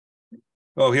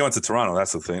 Oh, he went to Toronto.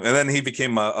 That's the thing, and then he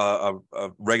became a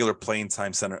regular playing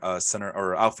time center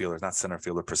or outfielder, not center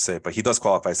fielder per se, but he does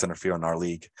qualify center field in our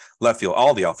league. Left field,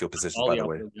 all the outfield positions, by the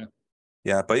way.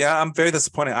 Yeah, but yeah, I'm very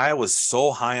disappointed. I was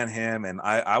so high on him, and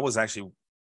I was actually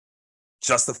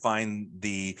justifying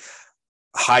the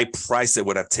high price it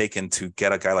would have taken to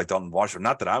get a guy like Dalton Varsho.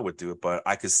 Not that I would do it, but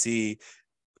I could see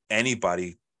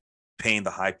anybody paying the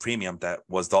high premium that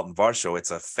was Dalton Varsho.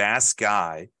 It's a fast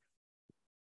guy.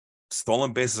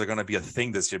 Stolen bases are going to be a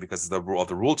thing this year because of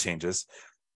the rule changes.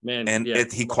 Man, and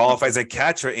he qualifies at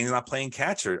catcher and he's not playing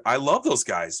catcher. I love those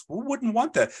guys. Who wouldn't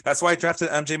want that? That's why I drafted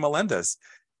MJ Melendez.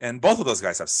 And both of those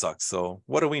guys have sucked. So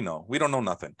what do we know? We don't know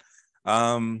nothing.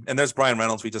 And there's Brian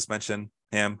Reynolds. We just mentioned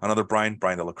him. Another Brian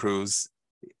De La Cruz,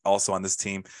 also on this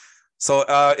team. So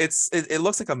it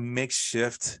looks like a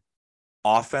makeshift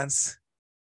offense.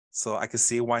 So I can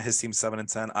see why his team's 7 and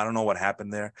 10. I don't know what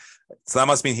happened there. So that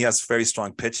must mean he has very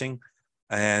strong pitching,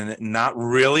 and not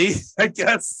really, I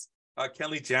guess.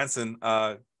 Kenley Jansen,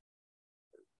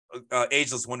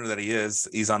 ageless wonder that he is.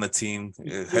 He's on the team.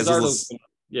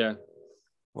 Yeah.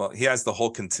 Well, he has the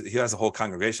whole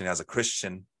congregation. He has a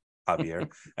Christian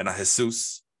Javier and a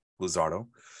Jesus Luzardo.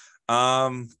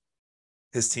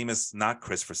 His team is not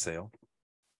Chris Sale.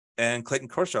 And Clayton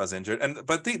Kershaw is injured.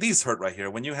 But these hurt right here.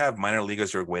 When you have minor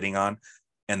leaguers you're waiting on,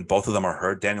 and both of them are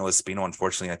hurt. Daniel Espino,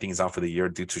 unfortunately, I think he's out for the year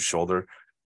due to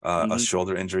a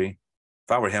shoulder injury.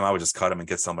 If I were him, I would just cut him and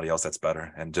get somebody else that's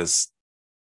better and just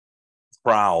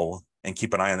prowl and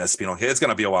keep an eye on Espino. It's going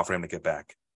to be a while for him to get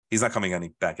back. He's not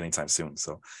coming back anytime soon.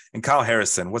 So, and Kyle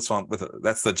Harrison, what's wrong with it?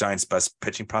 That's the Giants' best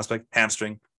pitching prospect,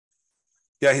 hamstring.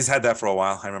 Yeah, he's had that for a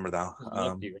while. I remember that.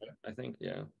 I think,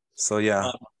 yeah. So yeah.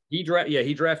 He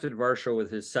drafted Varsho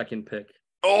with his second pick.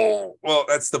 Oh, well,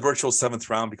 that's the virtual 7th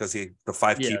round because the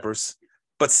 5 keepers.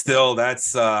 But still,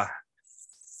 that's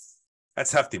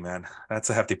hefty, man. That's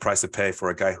a hefty price to pay for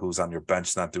a guy who's on your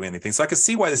bench not doing anything. So I can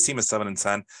see why this team is 7 and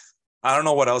 10. I don't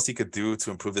know what else he could do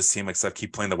to improve this team except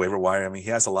keep playing the waiver wire. I mean, he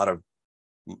has a lot of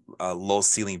low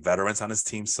ceiling veterans on his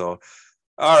team. So,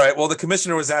 all right. Well, the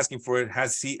commissioner was asking for it.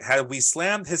 Have we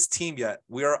slammed his team yet?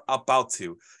 We are about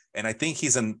to. And I think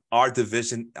he's in our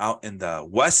division out in the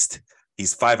West.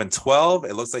 He's 5 and 12.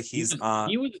 It looks like he's on.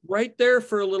 He was right there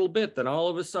for a little bit, then all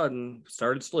of a sudden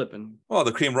started slipping. Well,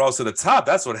 the cream rose to the top.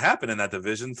 That's what happened in that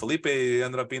division. Felipe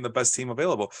ended up being the best team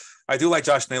available. I do like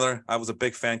Josh Naylor. I was a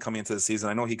big fan coming into the season.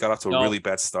 I know he got off to a really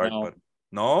bad start, but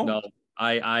no.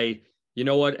 I you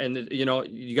know what? And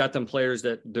you got them players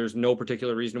that there's no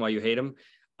particular reason why you hate them.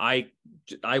 I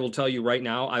will tell you right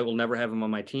now, I will never have him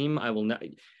on my team. I will not.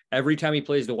 every time he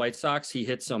plays the White Sox, he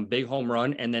hits some big home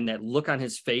run, and then that look on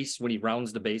his face when he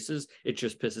rounds the bases, it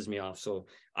just pisses me off. So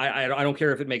I don't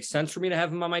care if it makes sense for me to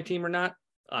have him on my team or not.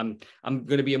 I'm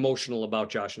going to be emotional about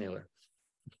Josh Naylor.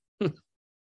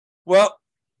 Well,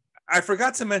 I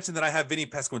forgot to mention that I have Vinny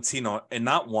Pasquantino, and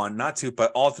not one, not two,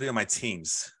 but all three of my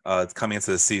teams coming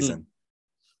into the season.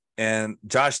 And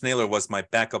Josh Naylor was my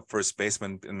backup first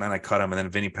baseman, and then I cut him, and then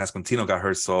Vinny Pasquantino got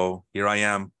hurt. So here I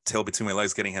am, tail between my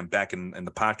legs, getting him back in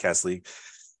the podcast league.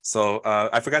 So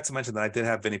I forgot to mention that I did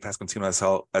have Vinny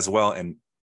Pasquantino as well. And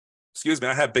excuse me,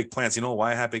 I had big plans. You know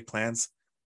why I had big plans?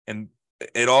 And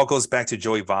it all goes back to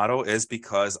Joey Votto, is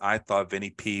because I thought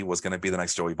Vinny P was going to be the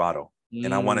next Joey Votto.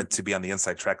 And I wanted to be on the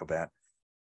inside track of that.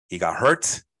 He got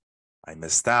hurt. I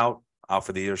missed out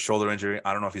for the year, shoulder injury.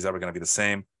 I don't know if he's ever going to be the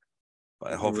same,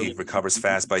 but I hope he recovers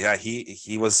fast. But yeah,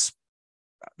 he was.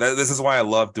 This is why I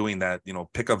love doing that. You know,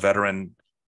 pick a veteran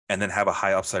and then have a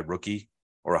high upside rookie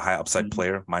or a high upside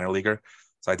player, minor leaguer.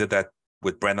 So I did that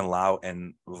with Brandon Lau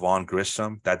and Vaughn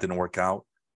Grisham. That didn't work out,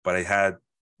 but I had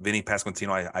Vinny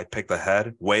Pasquantino. I picked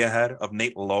way ahead of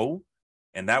Nate Lowe,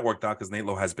 and that worked out because Nate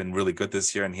Lowe has been really good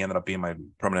this year, and he ended up being my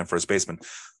permanent first baseman.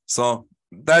 So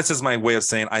that's just my way of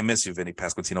saying I miss you, Vinny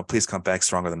Pasquantino. Please come back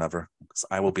stronger than ever, because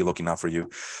I will be looking out for you.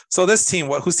 So this team,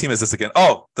 whose team is this again?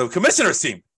 Oh, the commissioner's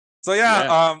team. So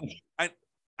yeah.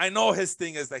 I know his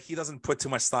thing is that he doesn't put too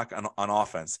much stock on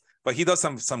offense, but he does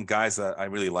some guys that I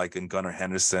really like in Gunnar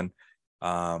Henderson.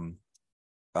 I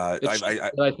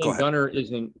think Gunnar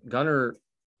isn't Gunnar.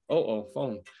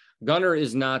 Phone. Gunnar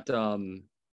is not.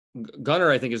 Gunnar,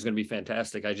 I think, is going to be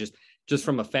fantastic. I just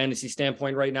from a fantasy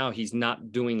standpoint right now, he's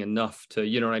not doing enough to,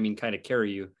 you know what I mean, kind of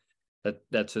carry you.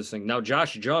 That's his thing. Now,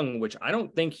 Josh Jung, which I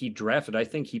don't think he drafted, I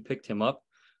think he picked him up.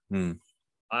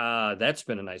 That's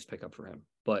been a nice pickup for him.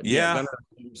 But Gunnar,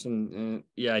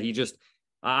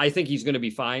 I think he's going to be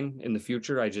fine in the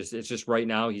future. It's just right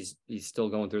now he's still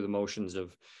going through the motions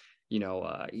of, you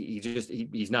know,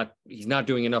 he's not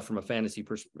doing enough from a fantasy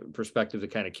perspective to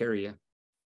kind of carry you.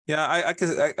 Yeah,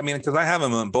 because I have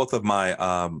him in both of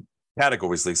my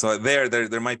categories league, so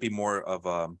there might be more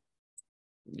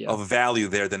of value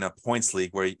there than a points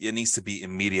league where it needs to be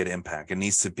immediate impact. It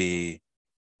needs to be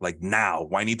like now.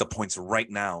 I need the points right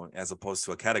now, as opposed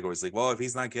to a categories league. Well, if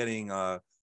he's not getting home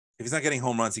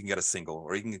runs, he can get a single,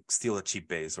 or he can steal a cheap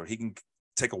base, or he can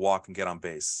take a walk and get on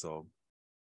base. So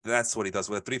that's what he does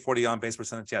with a 340 on base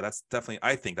percentage. Yeah, that's definitely.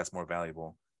 I think that's more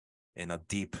valuable in a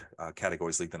deep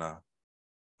categories league than a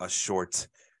short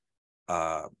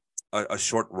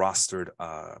rostered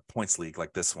points league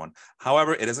like this one.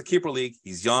 However, it is a keeper league.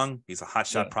 He's young. He's a hot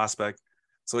shot prospect.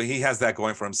 So he has that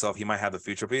going for himself. He might have the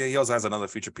future, but he also has another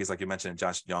future piece, like you mentioned,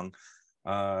 Josh Young.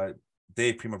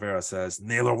 Dave Primavera says,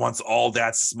 Naylor wants all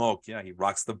that smoke. Yeah, he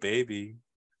rocks the baby.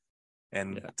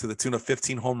 And to the tune of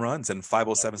 15 home runs and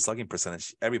 507 slugging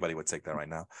percentage. Everybody would take that right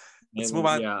now. Let's move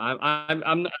on. Yeah,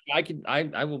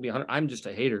 I will be 100. I'm just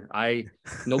a hater.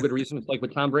 No good reason. It's like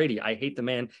with Tom Brady. I hate the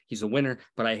man. He's a winner,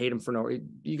 but I hate him for no reason.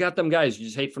 You got them guys you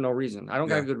just hate for no reason. I don't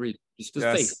got a good reason. Just his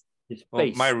face. His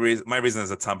face. My reason is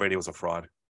that Tom Brady was a fraud.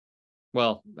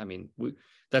 Well, I mean,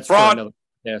 that's fraud. For another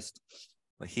test.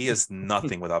 He is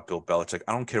nothing without Bill Belichick.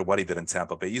 I don't care what he did in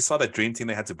Tampa Bay. You saw that dream team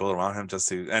they had to build around him just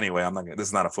to. Anyway, this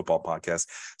is not a football podcast.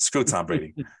 Screw Tom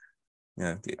Brady.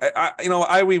 Yeah,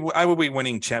 I would be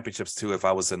winning championships too if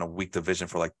I was in a weak division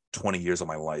for like 20 years of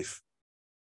my life.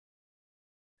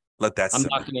 Let that.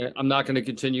 I'm not gonna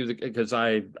continue because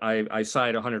I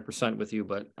side 100% with you,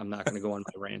 but I'm not gonna go on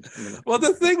my rant. Well,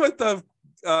 the thing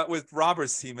with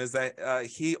Robert's team is that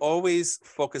he always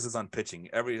focuses on pitching.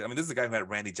 This is a guy who had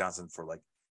Randy Johnson for like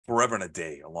forever and a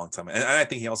day, a long time, and I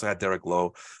think he also had Derek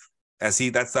Lowe.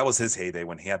 That was his heyday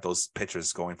when he had those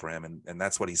pitchers going for him, and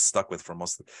that's what he's stuck with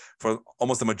for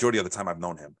almost the majority of the time I've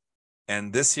known him.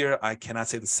 And this year I cannot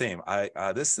say the same.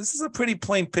 This is a pretty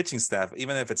plain pitching staff,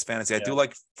 even if it's fantasy. I do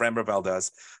like Framber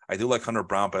Valdez. I do like Hunter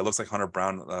Brown, but it looks like Hunter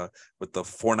Brown with the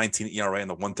 4.19 ERA and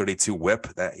the 132 WHIP,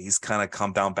 that he's kind of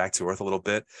come down back to earth a little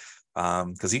bit.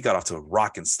 Because he got off to a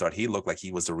rocking start. He looked like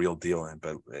he was the real deal,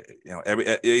 but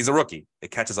he's a rookie.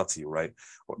 It catches up to you, right?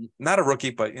 Not a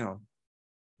rookie, but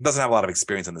doesn't have a lot of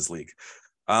experience in this league.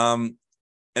 And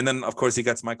then of course he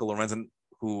gets Michael Lorenzen,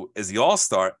 who is the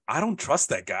all-star. I don't trust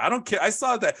that guy. I don't care. I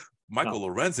saw that Michael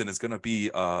Lorenzen is going to be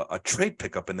a trade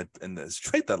pickup in this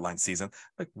trade deadline season.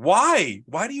 Like, why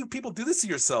do you people do this to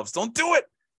yourselves? Don't do it.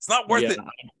 It's not worth it.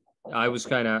 I was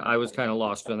kind of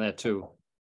lost on that too.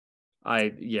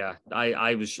 I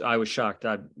was shocked.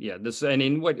 Was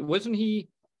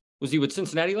he with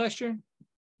Cincinnati last year?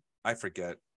 I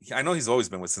forget. I know he's always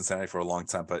been with Cincinnati for a long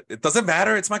time, but it doesn't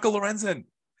matter. It's Michael Lorenzen.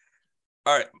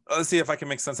 All right, let's see if I can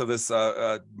make sense of this.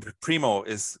 Primo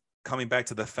is coming back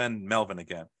to defend Melvin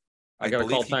again. I got to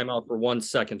call timeout for 1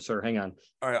 second, sir. Hang on.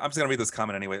 All right, I'm just gonna read this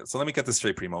comment anyway. So let me get this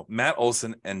straight, Primo. Matt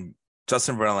Olson and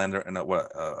Justin Verlander, and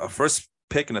a first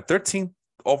pick and a 13th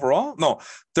overall? No,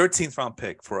 13th round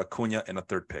pick for Acuna and a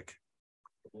third pick.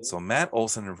 So Matt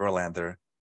Olson and Verlander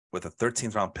with a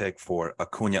 13th round pick for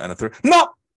Acuna and a third. No,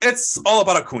 it's all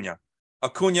about Acuna.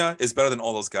 Acuna is better than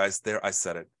all those guys. There, I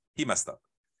said it. He messed up.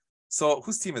 So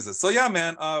whose team is this? So yeah,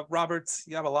 man, Robert,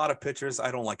 you have a lot of pitchers.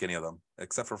 I don't like any of them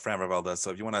except for Framber Valdez.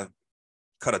 So if you want to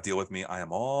cut a deal with me, I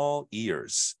am all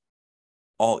ears.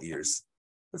 All ears.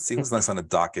 Let's see who's next on the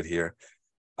docket here.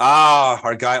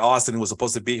 Our guy Austin, who was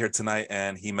supposed to be here tonight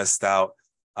and he missed out.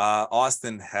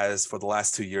 Austin has, for the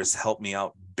last 2 years, helped me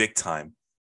out big time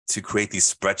to create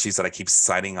these spreadsheets that I keep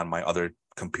citing on my other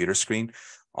computer screen.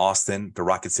 Austin, the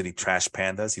Rocket City Trash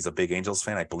Pandas. He's a big Angels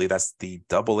fan. I believe that's the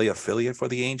AA affiliate for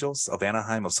the Angels of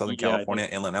Anaheim, of Southern California,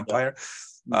 Inland Empire.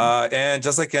 And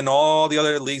just like in all the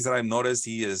other leagues that I've noticed,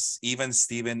 he is even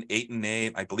Steven,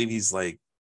 8-8. I believe he's like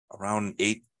around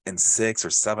 8-6 or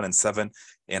 7-7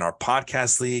 in our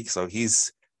podcast league. So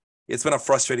it's been a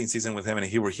frustrating season with him. And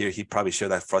if he were here, he'd probably share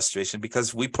that frustration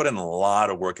because we put in a lot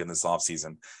of work in this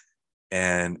offseason.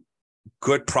 And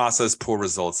good process, poor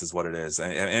results is what it is.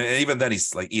 And even then,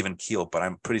 he's like even keeled, but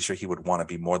I'm pretty sure he would want to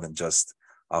be more than just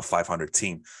a 500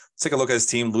 team. Let's take a look at his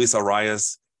team. Luis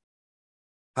Arias.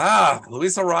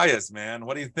 Luis Arias, man.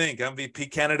 What do you think?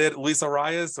 MVP candidate, Luis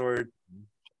Arias, or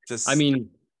just? I mean,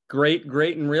 great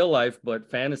in real life,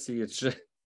 but fantasy, it's just,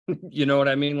 you know what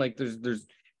I mean? Like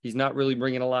he's not really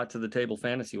bringing a lot to the table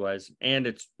fantasy wise. And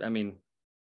it's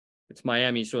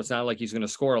Miami, so it's not like he's going to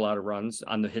score a lot of runs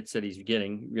on the hits that he's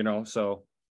getting, so.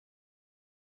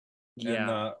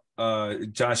 Yeah.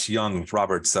 And Josh Young,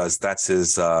 Robert says that's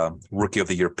his rookie of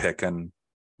the year pick, and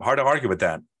hard to argue with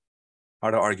that.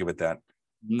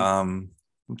 Mm-hmm. I'm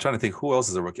trying to think who else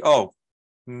is a rookie.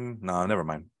 No, never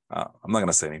mind. I'm not going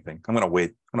to say anything. I'm going to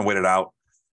wait. I'm going to wait it out.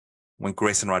 When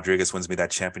Grayson Rodriguez wins me that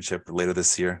championship later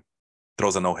this year,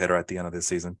 throws a no-hitter at the end of this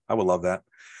season. I would love that.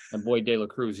 And boy, De La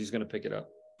Cruz, he's going to pick it up.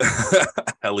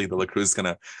 Ellie De La Cruz is going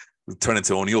to turn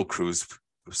into O'Neill Cruz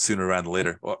sooner rather than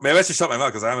later. Well, maybe I should shut my mouth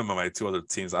because I remember my two other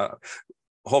teams. I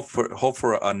hope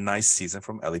for a nice season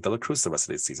from Ellie De La Cruz the rest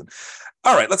of the season.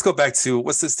 All right, let's go back to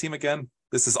what's this team again?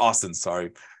 This is Austin.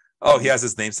 Sorry. Oh, he has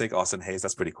his namesake, Austin Hayes.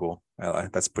 That's pretty cool.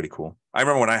 That's pretty cool. I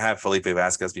remember when I had Felipe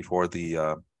Vasquez before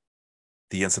the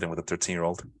incident with the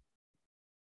 13-year-old.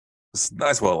 It's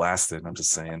nice while it lasted. I'm just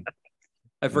saying.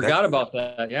 I forgot about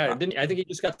that. Yeah, I think he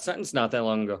just got sentenced not that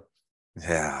long ago.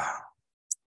 Yeah.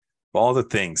 All the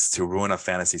things to ruin a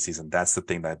fantasy season. That's the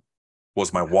thing that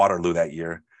was my Waterloo that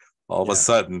year. All of a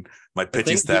sudden, my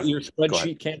pitching staff. Your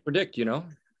spreadsheet can't predict,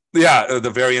 Yeah, the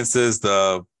variances,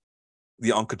 the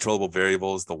uncontrollable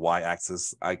variables, the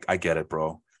y-axis. I get it,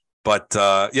 bro. But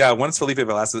once Felipe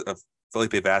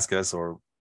Vasquez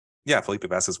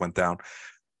went down,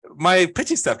 my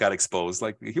pitching staff got exposed.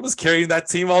 Like he was carrying that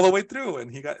team all the way through,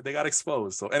 and they got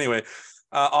exposed. So anyway,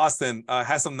 Austin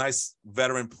has some nice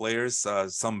veteran players,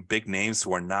 some big names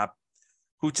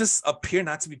who just appear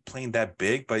not to be playing that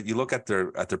big. But you look at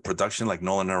their production, like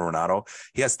Nolan Arenado,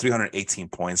 he has 318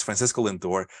 points. Francisco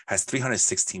Lindor has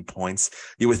 316 points.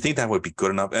 You would think that would be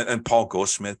good enough. And Paul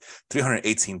Goldschmidt,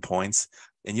 318 points.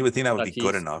 And you would think that would be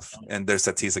good enough. And there's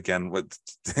Tatis again.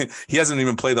 He hasn't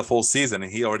even played the full season,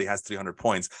 and he already has 300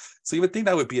 points. So you would think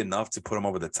that would be enough to put him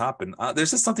over the top. And there's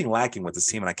just something lacking with this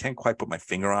team, and I can't quite put my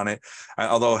finger on it.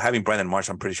 Although having Brandon Marsh,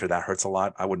 I'm pretty sure that hurts a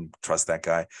lot. I wouldn't trust that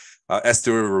guy.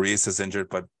 Esteury Ruiz is injured,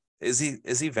 but is he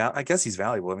I guess he's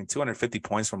valuable. I mean, 250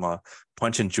 points from a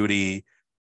punch and Judy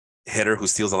hitter who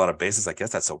steals a lot of bases. I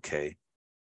guess that's okay.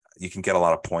 You can get a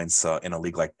lot of points in a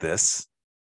league like this.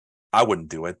 I wouldn't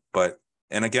do it,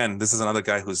 and again, this is another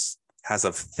guy has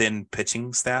a thin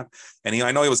pitching staff, and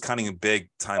I know he was counting a big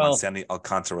time on Sandy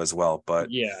Alcantara as well. But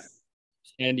yeah,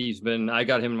 I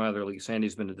got him in my other league.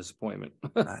 Sandy's been a disappointment.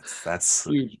 that's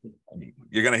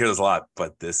you're gonna hear this a lot,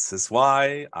 but this is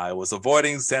why I was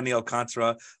avoiding Sandy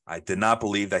Alcantara. I did not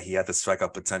believe that he had the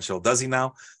strikeout potential. Does he now?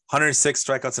 106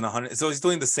 strikeouts and 100. So he's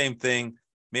doing the same thing.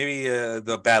 Maybe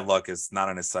the bad luck is not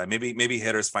on his side. Maybe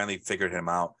hitters finally figured him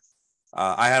out.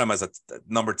 I had him as a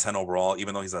number 10 overall,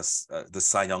 even though he's the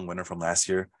Cy Young winner from last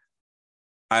year.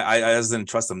 I just didn't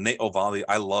trust him. Nate Ovaldi,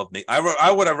 I love Nate.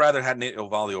 I would have rather had Nate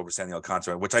Ovaldi over Sandy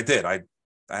Alcantara, which I did. I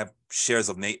have shares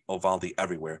of Nate Ovaldi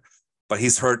everywhere, but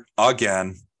he's hurt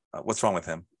again. What's wrong with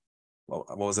him? Well,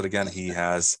 what was it again? He's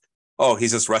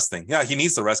just resting. Yeah, he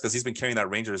needs to rest because he's been carrying that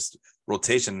Rangers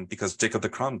rotation because Jacob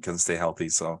deGrom can stay healthy.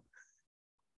 So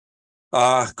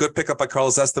Good pickup by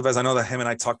Carlos Estevez. I know that him and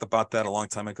I talked about that a long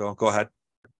time ago. Go ahead.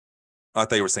 I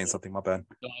thought you were saying something. My bad.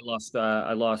 No,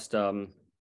 I lost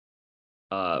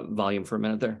volume for a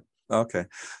minute there. Okay.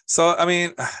 So, I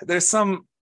mean, there's some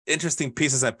interesting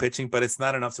pieces at pitching, but it's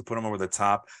not enough to put him over the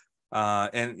top.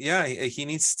 And yeah, he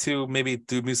needs to maybe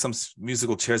do some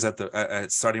musical chairs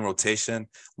at starting rotation,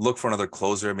 look for another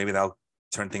closer. Maybe that'll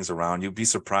turn things around. You'd be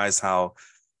surprised how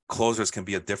closers can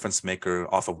be a difference maker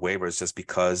off of waivers just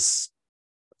because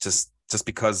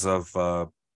of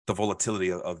the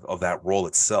volatility of that role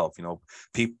itself. You know,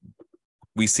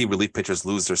 we see relief pitchers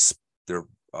lose their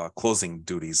closing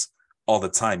duties all the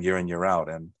time, year in, year out.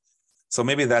 And so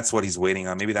maybe that's what he's waiting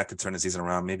on. Maybe that could turn the season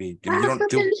around. Maybe you don't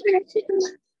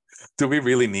do we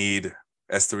really need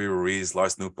S4E Ruiz,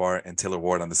 Lars Nootbaar, and Taylor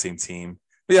Ward on the same team?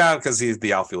 Yeah, because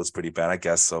the outfield is pretty bad, I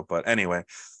guess so. But anyway,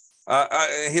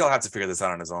 he'll have to figure this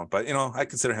out on his own. But you know, I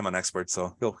consider him an expert,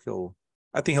 so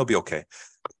I think he'll be okay.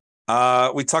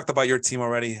 We talked about your team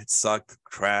already. It sucked,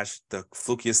 crashed, the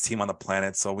flukiest team on the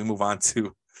planet. So we move on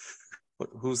to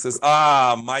who's this?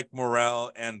 Mike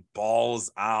Morrell and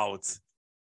balls out.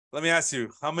 Let me ask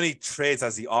you, how many trades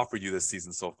has he offered you this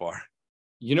season so far?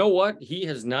 You know what? He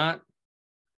has not.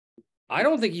 I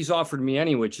don't think he's offered me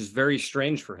any, which is very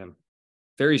strange for him.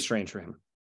 Very strange for him.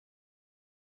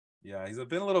 Yeah, he's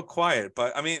been a little quiet,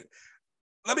 but I mean,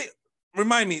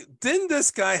 remind me, didn't this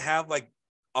guy have like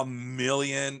 1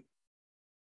 million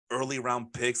early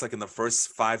round picks, like in the first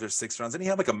 5 or 6 rounds? Didn't he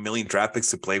have like 1 million draft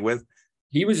picks to play with?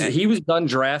 He was done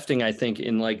drafting, I think,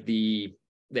 in like the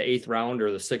 8th round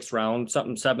or the 6th round,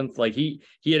 something 7th. Like he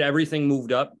had everything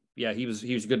moved up. Yeah, he was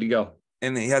good to go.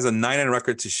 And he has a 9-9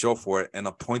 record to show for it and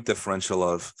a point differential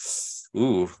of,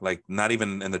 like not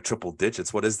even in the triple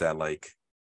digits. What is that like?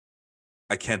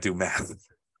 I can't do math.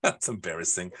 That's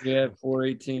embarrassing. Yeah,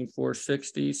 418,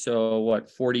 460. So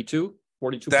what, 42?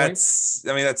 42 points?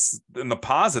 I mean, that's in the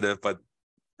positive, but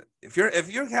if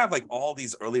you have like all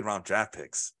these early round draft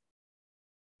picks,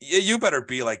 you better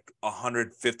be like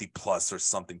 150 plus or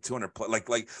something, 200 plus.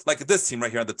 Like this team right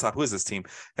here at the top. Who is this team?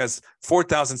 Has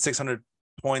 4,600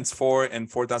 points for and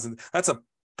 4,000. That's a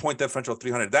point differential of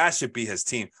 300. That should be his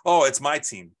team. Oh, it's my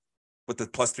team with the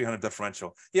plus 300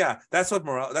 differential. Yeah, that's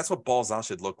what balls out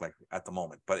should look like at the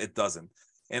moment, but it doesn't.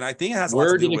 And I think it has.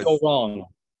 Where did it go wrong?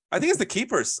 I think it's the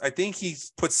keepers. I think he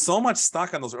put so much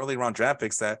stock on those early round draft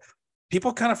picks that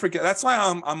people kind of forget. That's why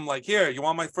I'm like, here, you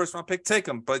want my first round pick? Take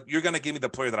him, but you're gonna give me the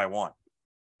player that I want.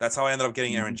 That's how I ended up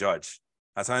getting Aaron Judge.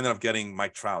 That's how I ended up getting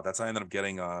Mike Trout. That's how I ended up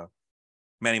getting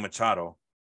Manny Machado.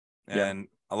 And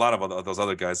a lot of those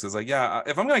other guys. It's like, yeah,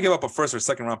 if I'm going to give up a first or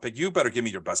second round pick, you better give me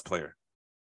your best player.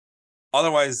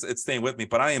 Otherwise, it's staying with me.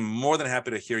 But I am more than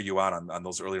happy to hear you out on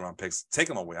those early round picks. Take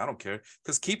them away. I don't care.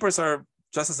 Because keepers are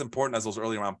just as important as those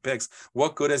early round picks.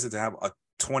 What good is it to have a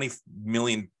 20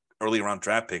 million early round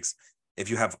draft picks if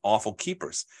you have awful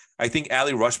keepers? I think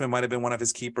Adley Rutschman might have been one of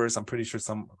his keepers. I'm pretty sure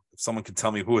someone could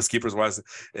tell me who his keepers was.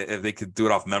 If they could do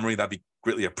it off memory, that'd be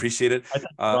greatly appreciated. I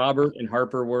think Robert and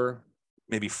Harper were.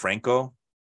 Maybe Franco.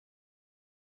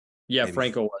 Yeah, maybe.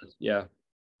 Franco was. Yeah.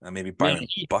 Maybe Byron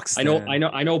Buxton.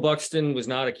 I know Buxton was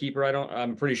not a keeper.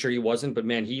 I'm pretty sure he wasn't, but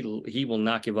man, he will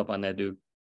not give up on that dude.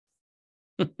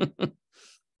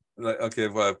 Okay,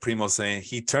 Primo saying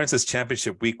he turns his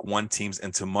championship week 1 teams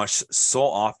into mush so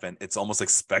often it's almost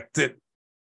expected.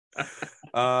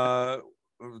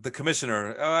 The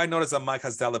commissioner, I noticed that Mike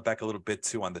has dialed it back a little bit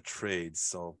too on the trades,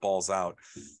 so balls out.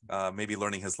 Maybe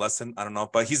learning his lesson. I don't know,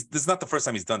 but this is not the first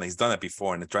time he's done that. He's done it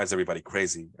before, and it drives everybody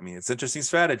crazy. I mean, it's interesting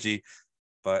strategy,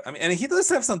 but I mean, and he does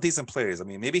have some decent players. I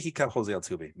mean, maybe he kept Jose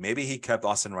Altuve, maybe he kept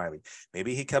Austin Riley,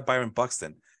 maybe he kept Byron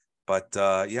Buxton, but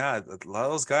yeah, a lot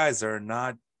of those guys are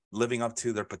not living up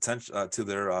to their potential, to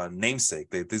their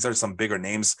namesake. These are some bigger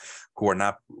names who are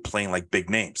not playing like big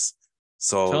names.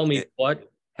 So tell me what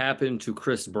happened to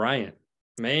Chris Bryant?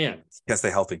 Man, can't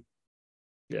stay healthy.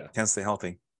 Yeah, can't stay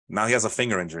healthy. Now he has a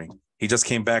finger injury. He just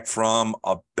came back from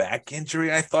a back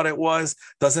injury, I thought it was.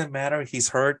 Doesn't matter. He's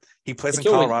hurt. He plays in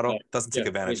Colorado. Doesn't take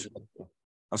advantage.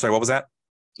 I'm sorry, what was that?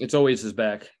 It's always his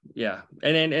back. Yeah.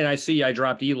 And I see I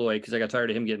dropped Eloy because I got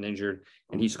tired of him getting injured,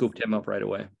 and he scooped him up right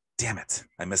away. Damn it.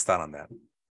 I missed out on that.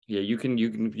 Yeah, you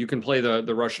can play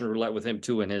the Russian roulette with him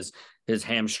too, and his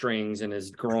hamstrings and his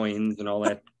groins and all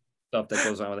that stuff that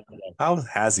goes on with him. How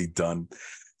has he done?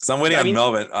 So I'm waiting on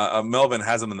Melvin. Melvin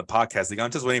has him in the podcast league.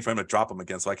 I'm just waiting for him to drop him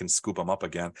again so I can scoop him up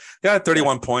again. Yeah,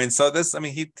 31 points. So this, I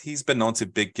mean, he's been known to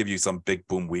give you some big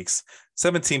boom weeks.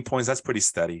 17 points, that's pretty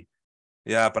steady.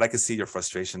 Yeah, but I can see your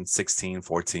frustration. 16,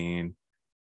 14,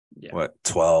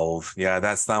 12. Yeah,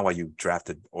 that's not why you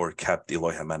drafted or kept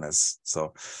Eloy Jimenez.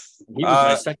 So he was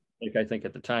my second pick, I think,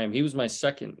 at the time. He was my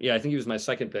second. Yeah, I think he was my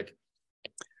second pick.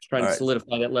 Trying All to right.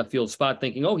 solidify that left field spot,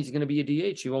 thinking, oh, he's going to be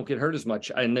a DH. He won't get hurt as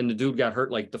much. And then the dude got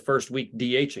hurt like the first week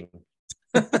DHing.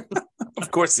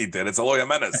 Of course he did. It's Eloy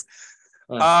Jimenez.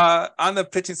 On the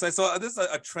pitching side, so this is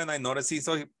a trend I noticed.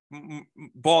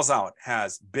 Balls Out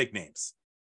has big names.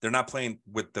 They're not playing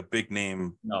with the big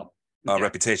name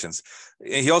reputations.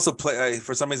 He also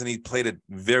for some reason, he played it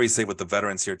very safe with the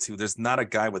veterans here too. There's not a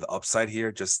guy with upside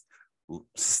here. Just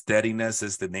steadiness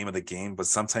is the name of the game, but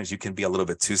sometimes you can be a little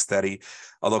bit too steady.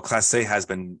 Although Class A has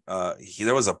been,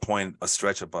 there was a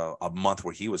stretch of a month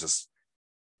where he was just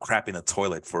crapping a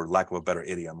toilet, for lack of a better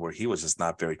idiom, where he was just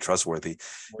not very trustworthy.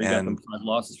 Where you got them 5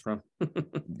 losses from.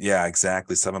 Yeah,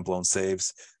 exactly. 7 blown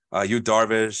saves. Yu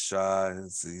Darvish,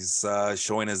 he's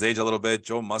showing his age a little bit.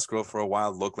 Joe Musgrove for a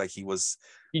while looked like he was.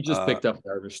 He just picked up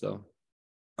Darvish, though.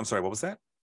 I'm sorry, what was that?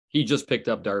 He just picked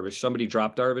up Darvish. Somebody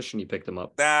dropped Darvish and he picked him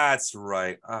up. That's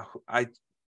right.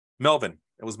 Melvin.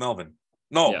 It was Melvin.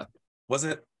 No, yeah. Was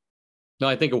it? No,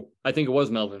 I think it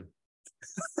was Melvin.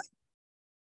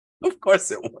 Of course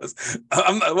it was.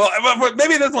 Well,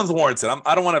 maybe this one's warranted.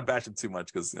 I don't want to bash him too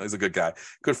much because he's a good guy,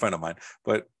 good friend of mine.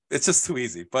 But it's just too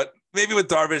easy. But maybe with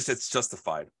Darvish, it's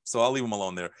justified. So I'll leave him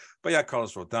alone there. But yeah,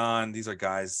 Carlos Rodon. These are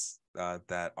guys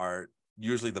that are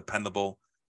usually dependable,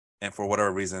 and for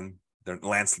whatever reason,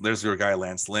 there's your guy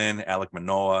Lance Lynn, Alek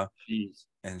Manoah,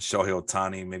 and Shohei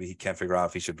Ohtani. Maybe he can't figure out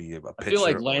if he should be a pitcher. I feel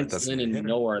like Lance Lynn and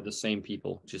Manoah are the same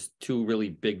people, just two really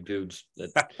big dudes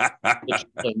that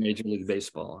play Major League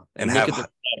Baseball. And look at the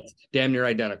stats, damn near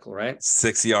identical, right?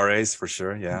 6 ERAs for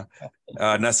sure, yeah.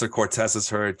 Nestor Cortez is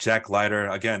hurt. Jack Leiter,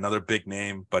 again, another big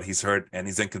name, but he's hurt and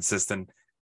he's inconsistent.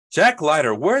 Jack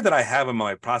Leiter, where did I have him on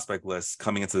my prospect list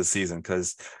coming into the season?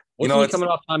 Because he coming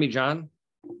off Tommy John?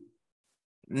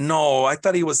 No, I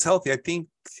thought he was healthy. I think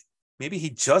maybe he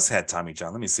just had Tommy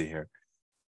John. Let me see here.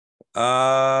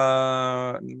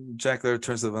 Jack Leiter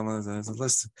turns to the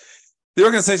list. The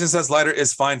organization says Leiter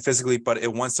is fine physically, but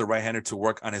it wants the right-hander to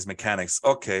work on his mechanics.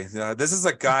 Okay, this is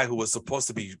a guy who was supposed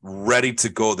to be ready to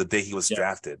go the day he was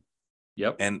drafted.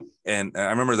 Yep. And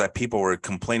I remember that people were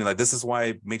complaining, like, this is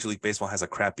why Major League Baseball has a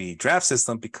crappy draft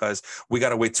system, because we got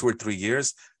to wait 2 or 3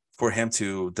 years for him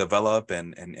to develop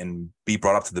and be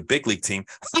brought up to the big league team.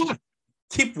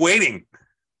 Keep waiting.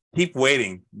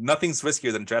 Nothing's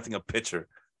riskier than drafting a pitcher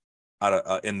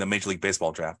in the Major League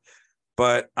Baseball draft.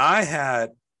 But I had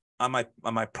on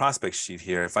my prospect sheet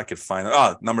here, if I could find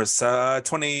it, number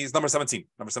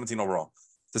 17 overall.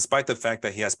 Despite the fact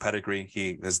that he has pedigree,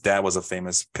 his dad was a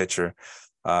famous pitcher.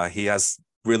 He has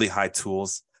really high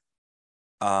tools.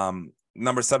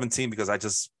 Number 17,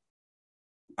 because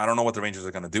I don't know what the Rangers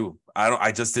are going to do.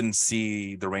 I just didn't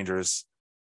see the Rangers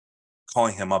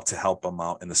calling him up to help him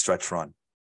out in the stretch run.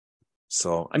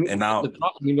 So,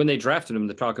 when they drafted him,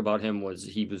 the talk about him was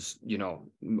he was,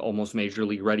 almost Major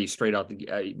League ready straight out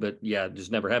but yeah, it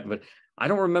just never happened. But I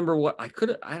don't remember I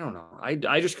don't know.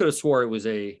 I just could have swore it was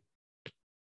a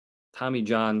Tommy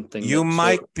John thing. You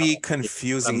might be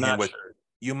confusing him with. Sure.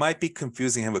 You might be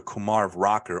confusing him with Kumar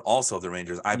Rocker, also of the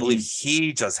Rangers. I believe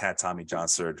he just had Tommy John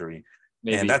surgery.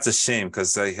 Maybe. And that's a shame,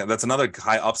 because that's another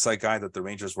high upside guy that the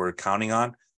Rangers were counting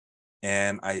on.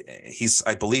 And I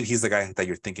believe he's the guy that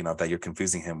you're thinking of, that you're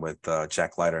confusing him with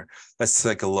Jack Leiter. Let's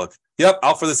take a look. Yep,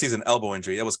 out for the season, elbow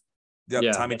injury. It was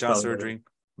Tommy John surgery, right.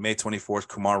 May 24th,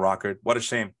 Kumar Rocker. What a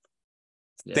shame.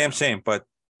 Yeah. Damn shame, but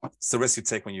it's the risk you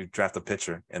take when you draft a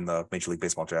pitcher in the Major League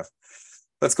Baseball draft.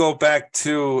 Let's go back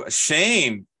to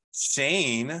Shane.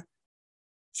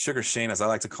 Sugar Shane, as I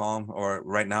like to call him, or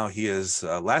right now he is,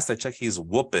 last I checked, he's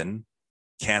whooping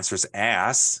cancer's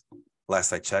ass.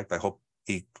 Last I checked. I hope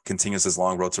he continues his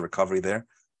long road to recovery there.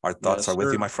 Our thoughts are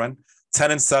with you, my friend.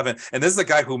 10-7. And this is a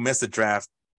guy who missed the draft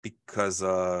because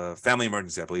family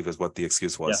emergency, I believe, is what the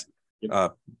excuse was. Yeah.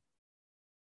 Yep.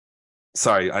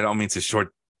 Sorry, I don't mean to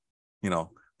short,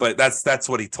 but that's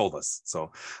what he told us.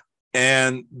 So,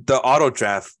 and the auto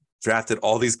draft drafted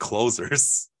all these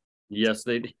closers. Yes,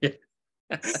 they did.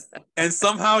 And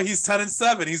somehow he's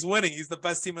 10-7. He's winning. He's the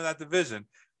best team in that division.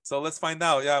 So let's find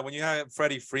out. Yeah, when you have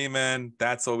Freddie Freeman,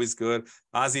 that's always good.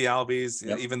 Ozzie Albies,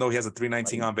 even though he has a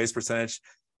 .319 on base percentage.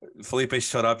 Felipe,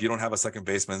 shut up. You don't have a second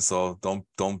baseman, so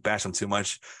don't bash him too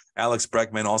much. Alex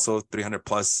Bregman, also 300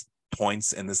 plus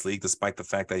points in this league, despite the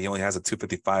fact that he only has a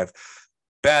 .255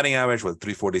 batting average with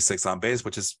 346 on base,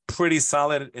 which is pretty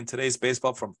solid in today's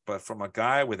baseball. But from a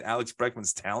guy with Alex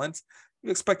Bregman's talent, you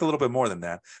expect a little bit more than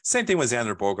that. Same thing with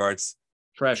Xander Bogaerts.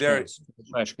 Trash can.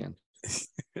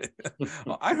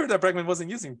 I heard that Bregman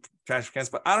wasn't using trash cans,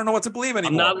 but I don't know what to believe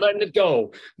anymore. I'm not letting it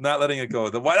go.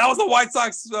 That was the White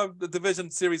Sox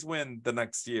division series win the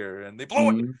next year, and they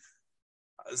blew it.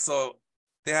 So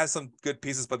they have some good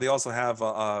pieces, but they also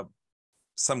have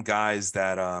some guys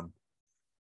that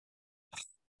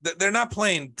they're not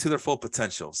playing to their full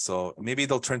potential. So maybe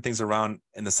they'll turn things around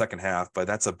in the second half, but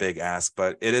that's a big ask.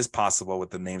 But it is possible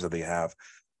with the names that they have.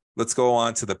 Let's go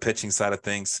on to the pitching side of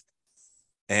things.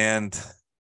 And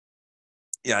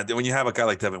yeah, when you have a guy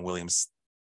like Devin Williams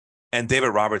and David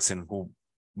Robertson, who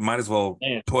might as well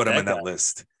put him in that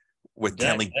list with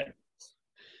Kenley.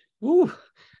 Ooh,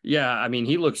 yeah. I mean,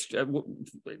 he looks.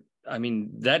 I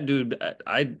mean, that dude.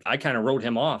 I kind of wrote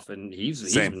him off, and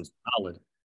he's been solid.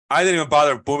 I didn't even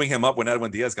bother booming him up when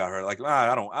Edwin Diaz got hurt. Like,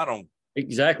 I don't.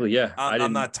 Exactly. Yeah.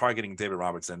 I'm not targeting David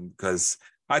Robertson because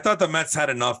I thought the Mets had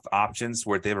enough options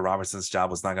where David Robertson's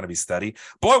job was not going to be steady.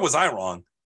 Boy, was I wrong.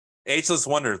 Ageless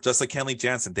wonder, just like Kenley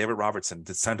Jansen, David Robertson.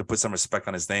 It's time to put some respect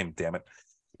on his name, damn it.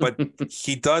 But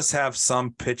he does have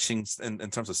some pitching in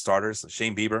terms of starters.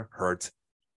 Shane Bieber hurt.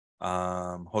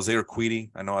 Jose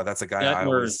Urquidy, I know that's a guy I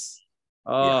always.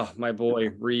 My boy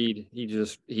Reed,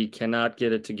 he cannot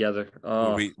get it together.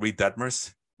 Reed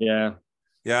Detmers.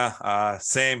 Yeah,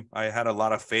 same. I had a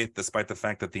lot of faith, despite the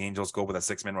fact that the Angels go with a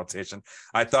 6-man rotation.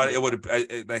 I thought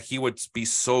that he would be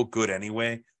so good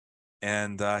anyway,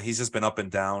 and he's just been up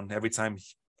and down. Every time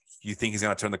you think he's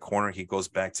going to turn the corner, he goes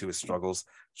back to his struggles,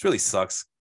 which really sucks.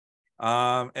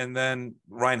 And then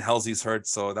Ryan Helsley's hurt,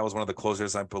 so that was one of the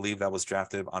closers, I believe, that was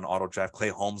drafted on auto draft. Clay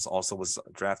Holmes also was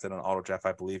drafted on auto draft,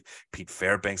 I believe. Pete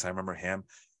Fairbanks, I remember him.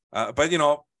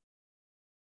 But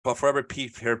forever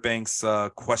Pete Fairbanks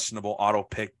questionable auto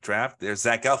pick draft. There's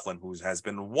Zach Eflin, who has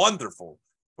been wonderful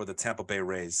for the Tampa Bay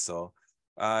Rays. So,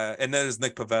 and then there's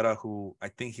Nick Pivetta, who I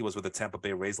think he was with the Tampa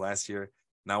Bay Rays last year,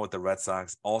 now with the Red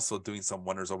Sox, also doing some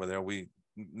wonders over there.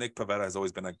 Nick Pivetta has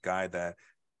always been a guy that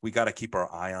we got to keep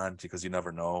our eye on because you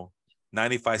never know.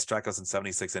 95 strikeouts and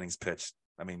 76 innings pitched.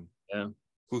 I mean, yeah,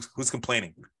 who's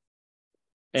complaining?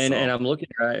 And I'm looking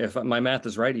at, if my math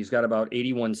is right, he's got about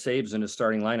 81 saves in his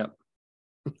starting lineup.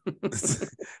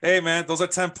 Hey man, those are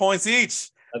 10 points each.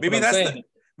 Maybe that's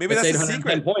the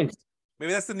secret. Points.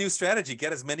 Maybe that's the new strategy.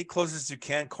 Get as many closers as you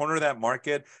can, corner that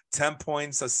market. 10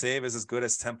 points a save is as good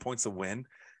as 10 points a win.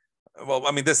 Well,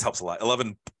 I mean, this helps a lot.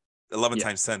 11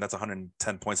 times 10, that's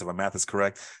 110 points if my math is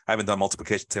correct. I haven't done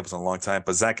multiplication tables in a long time,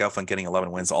 but Zach Eflin getting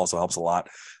 11 wins also helps a lot.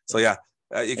 So yeah,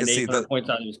 you can see the points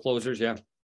on his closers. Yeah.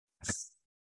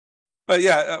 But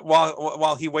yeah,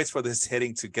 while he waits for this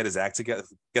hitting to get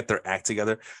their act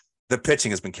together, the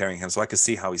pitching has been carrying him. So I can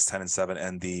see how he's 10-7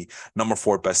 and the number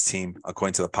 4 best team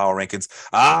according to the power rankings.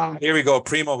 Here we go.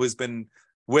 Primo, who's been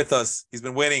with us. He's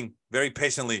been waiting very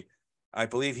patiently. I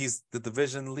believe he's the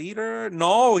division leader.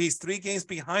 No, he's 3 games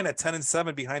behind at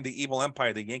 10-7 behind the Evil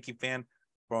Empire, the Yankee fan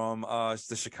from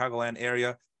the Chicagoland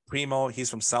area. Primo, he's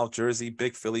from South Jersey,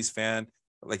 big Phillies fan.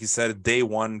 Like you said, day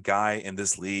one guy in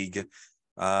this league.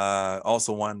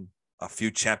 Also won a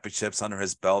few championships under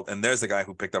his belt. And there's the guy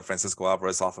who picked up Francisco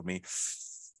Alvarez off of me.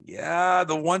 Yeah,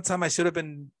 the one time I should have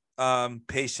been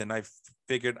patient. I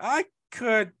figured I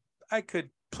could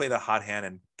play the hot hand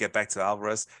and get back to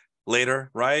Alvarez later,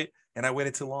 right? And I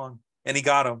waited too long. And he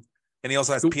got him. And he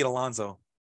also has Pete Alonso.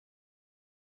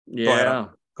 Yeah.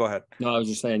 Go ahead. No, I was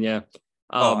just saying, yeah.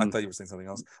 I thought you were saying something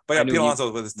else. But yeah, Pete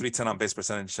Alonso with his .310 on base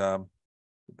percentage.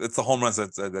 It's the home runs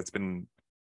that's been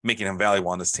making him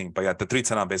valuable on this team. But yeah, the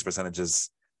 .310 on base percentage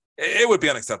it would be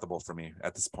unacceptable for me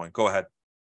at this point. Go ahead.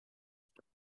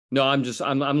 No,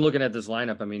 I'm looking at this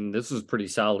lineup. I mean, this is pretty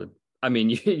solid. I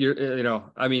mean,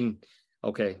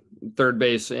 okay, third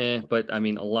base, but I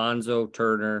mean, Alonso,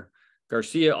 Turner,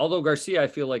 Garcia. Although Garcia, I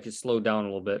feel like has slowed down a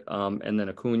little bit. And then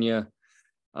Acuna,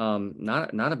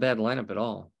 not a bad lineup at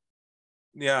all.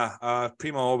 Yeah,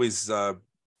 Primo always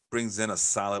brings in a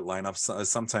solid lineup.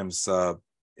 Sometimes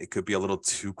it could be a little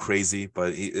too crazy,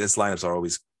 but his lineups are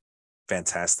always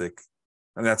fantastic,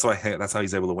 and that's how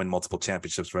he's able to win multiple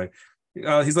championships, right?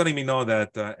 He's letting me know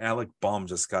that Alec Baum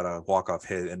just got a walk-off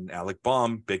hit, and Alec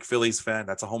Baum, big Phillies fan,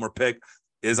 that's a homer pick,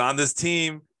 is on this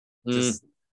team, just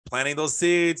planting those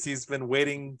seeds. He's been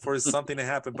waiting for something to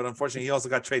happen, but unfortunately, he also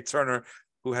got Trey Turner,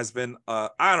 who has been,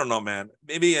 I don't know, man.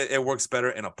 Maybe it works better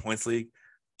in a points league,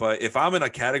 but if I'm in a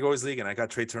categories league and I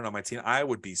got Trey Turner on my team, I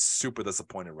would be super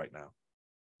disappointed right now.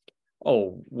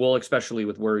 Oh, well, especially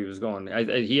with where he was going.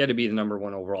 He had to be the number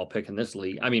 1 overall pick in this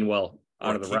league. I mean, well,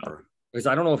 out of the round. Because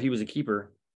I don't know if he was a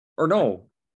keeper or no.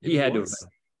 He had to have been.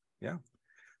 Yeah.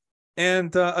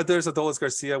 And there's Adolis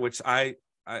Garcia, which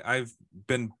I've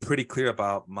been pretty clear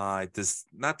about not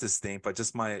disdain, but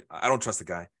just I don't trust the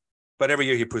guy. But every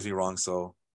year he proves me wrong.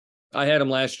 So I had him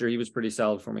last year. He was pretty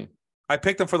solid for me. I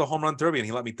picked him for the home run derby and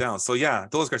he let me down. So yeah,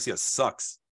 Adolis Garcia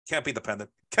sucks. Can't be dependent.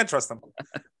 Can't trust him.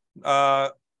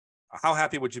 how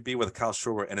happy would you be with Kyle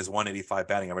Schwarber and his 185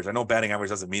 batting average? I know batting average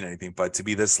doesn't mean anything, but to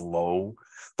be this low.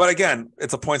 But again,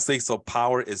 it's a points league, so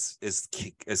power is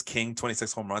king.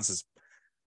 26 home runs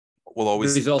will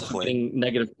always But he's also play. getting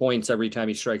negative points every time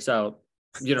he strikes out.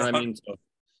 You know what I mean? So.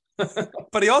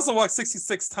 But he also walked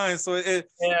 66 times, so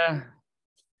yeah.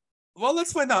 Well,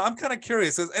 let's find out. I'm kind of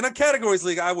curious. In a categories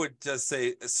league, I would just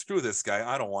say, screw this guy.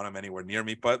 I don't want him anywhere near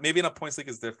me. But maybe in a points league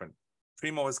is different.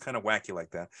 Primo is kind of wacky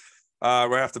like that.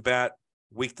 Right off the bat,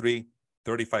 week 3,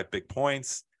 35 big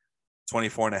points,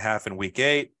 24.5 in week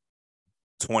 8,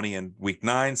 20 in week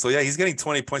 9. So yeah, he's getting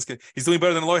 20 points. He's doing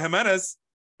better than Eloy Jimenez.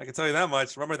 I can tell you that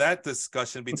much. Remember that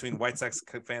discussion between White Sox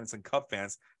fans and Cub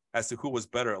fans as to who was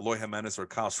better, Eloy Jimenez or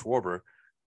Kyle Schwarber.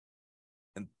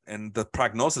 And the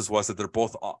prognosis was that they're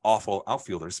both awful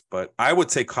outfielders, but I would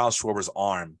take Kyle Schwarber's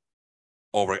arm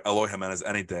over Eloy Jimenez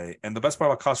any day. And the best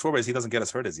part about Kyle Schwarber is he doesn't get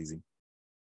us hurt as easy.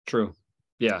 True.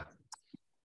 Yeah.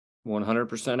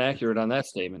 100% accurate on that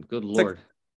statement. Good Lord.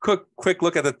 Quick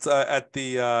look at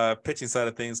the pitching side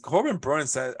of things. Corbin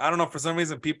Burns, I don't know, for some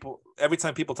reason every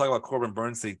time people talk about Corbin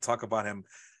Burns, they talk about him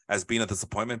as being a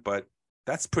disappointment, but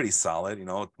that's pretty solid,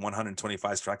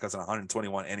 125 strikeouts and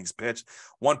 121 innings pitched,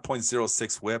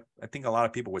 1.06 whip. I think a lot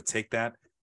of people would take that.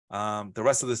 The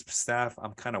rest of this staff,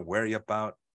 I'm kind of wary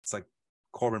about. It's like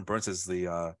Corbin Burns is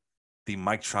the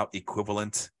Mike Trout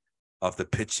equivalent of the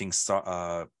pitching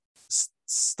stars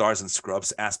and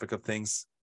scrubs aspect of things.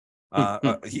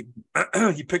 He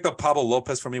picked up Pablo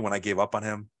Lopez for me when I gave up on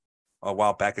him a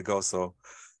while back ago. So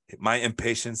my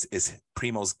impatience is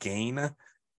Primo's gain.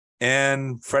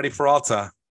 And Freddie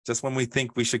Peralta, just when we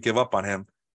think we should give up on him,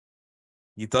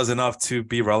 he does enough to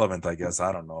be relevant, I guess.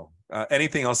 I don't know.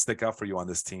 Anything else stick out for you on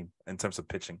this team in terms of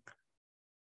pitching?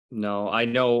 No, I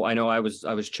know. I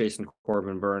was chasing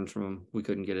Corbin Burns from him. We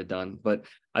couldn't get it done. But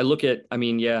I look at,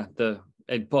 Pablo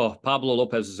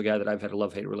Lopez is a guy that I've had a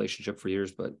love-hate relationship for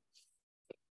years. But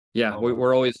yeah,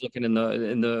 we're always looking in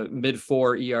the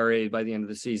mid-4 ERA by the end of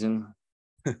the season.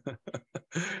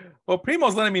 Well,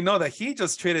 Primo's letting me know that he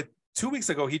just traded 2 weeks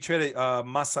ago. He traded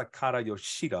Masakata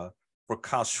Yoshida for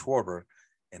Kyle Schwarber,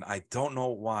 and I don't know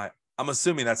why. I'm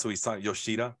assuming that's who he's talking.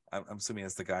 Yoshida. I'm assuming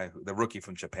it's the rookie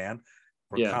from Japan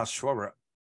for Kyle Schwarber.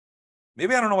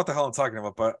 Maybe I don't know what the hell I'm talking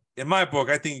about, but in my book,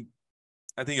 I think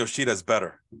Yoshida is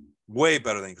better, way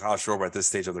better than Kyle Schwarber at this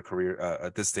stage of the career,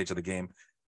 at this stage of the game.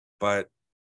 But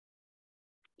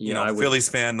Phillies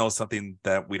fan knows something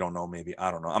that we don't know. Maybe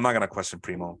I don't know. I'm not gonna question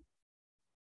Primo.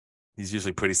 He's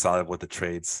usually pretty solid with the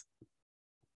trades.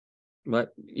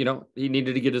 But he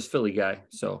needed to get his Philly guy.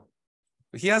 So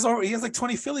he has like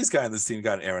 20 Phillies guy in this team. You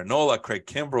got Aaron Nola, Craig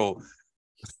Kimbrell.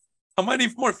 How many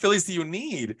more Phillies do you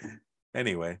need?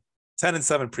 Anyway,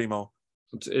 10-7 Primo.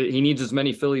 He needs as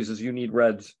many Phillies as you need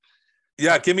Reds.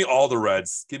 Yeah, give me all the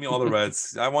Reds. Give me all the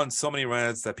Reds. I want so many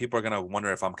Reds that people are gonna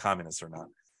wonder if I'm communist or not.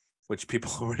 Which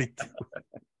people already do.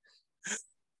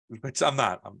 Which I'm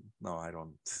not. I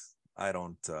don't.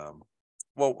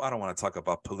 Well, I don't want to talk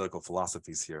about political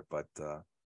philosophies here, but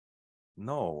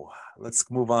no. Let's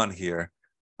move on here.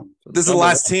 This is the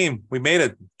last team. We made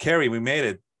it. Kerry, we made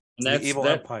it. The evil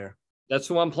empire. That's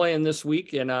who I'm playing this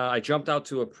week, and I jumped out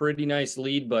to a pretty nice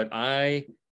lead, but I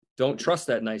don't trust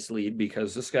that nice lead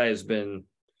because this guy has been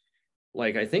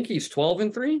I think he's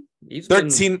 12-3. He's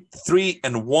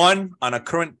 13-3-1 on a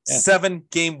current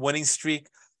 7-game winning streak.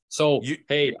 So,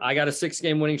 hey, I got a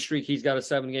 6-game winning streak. He's got a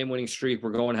 7-game winning streak.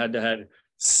 We're going head to head.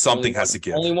 Something has to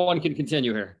give. Only one can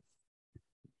continue here.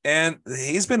 And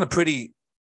he's been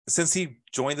since he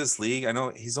joined this league, I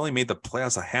know he's only made the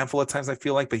playoffs a handful of times, I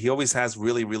feel like, but he always has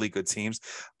really, really good teams.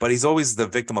 But he's always the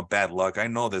victim of bad luck. I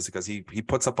know this because he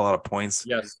puts up a lot of points.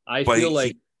 Yes, I feel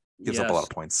like he gives up a lot of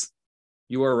points.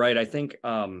 You are right. I think,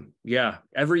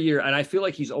 every year, and I feel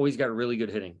like he's always got really good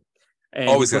hitting. And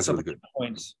always got really good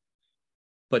points.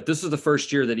 But this is the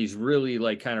first year that he's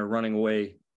really kind of running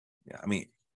away. Yeah, I mean,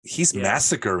 he's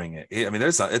massacring it. I mean,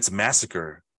 it's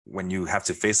massacre when you have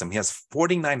to face him. He has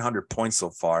 4,900 points so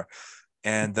far,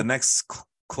 and the next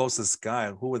closest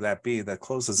guy, who would that be? The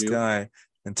closest guy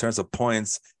in terms of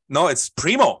points? No, it's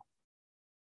Primo.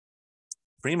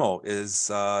 Primo is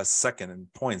second in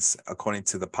points according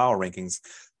to the power rankings.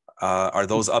 Are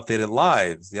those updated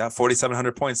live? Yeah,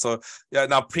 4,700 points. So yeah,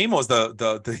 now Primo's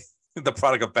the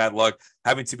product of bad luck,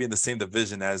 having to be in the same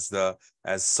division as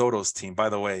Soto's team. By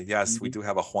the way, yes, we do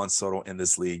have a Juan Soto in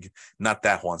this league. Not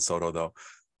that Juan Soto though.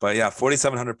 But yeah,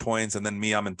 4,700 points, and then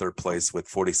me, I'm in third place with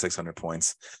 4,600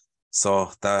 points.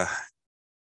 So the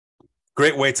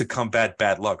great way to combat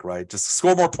bad luck, right? Just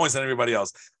score more points than everybody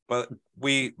else. But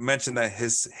we mentioned that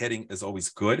his hitting is always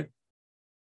good.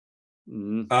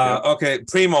 Okay,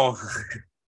 Primo.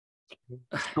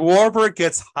 Schwarber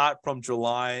gets hot from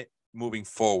July moving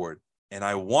forward, and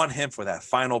I want him for that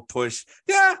final push.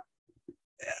 Yeah,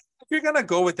 if you're gonna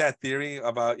go with that theory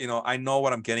about, I know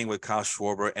what I'm getting with Kyle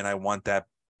Schwarber, and I want that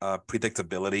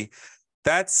predictability.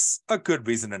 That's a good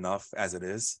reason enough as it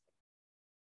is,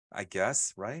 I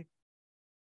guess, right?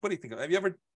 What do you think? Have you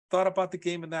ever thought about the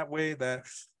game in that way? That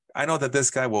I know that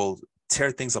this guy will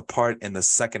tear things apart in the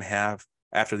second half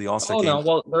after the All-Star game. No,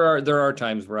 well, there are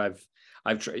times where I've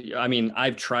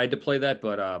tried to play that,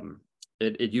 but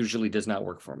it usually does not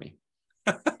work for me.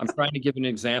 I'm trying to give an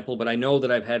example, but I know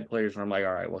that I've had players where I'm like,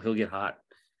 all right, well, he'll get hot.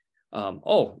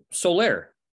 Soler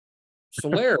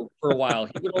for a while,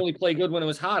 he would only play good when it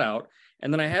was hot out.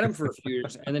 And then I had him for a few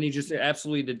years, and then he just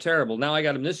absolutely did terrible. Now I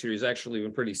got him this year. He's actually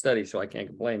been pretty steady, so I can't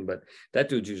complain. But that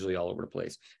dude's usually all over the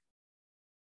place.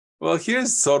 Well,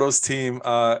 here's Soto's team.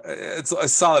 It's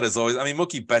as solid as always. I mean,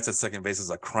 Mookie Betts at second base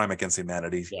is a crime against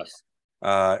humanity. Yes.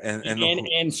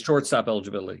 And shortstop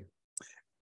eligibility.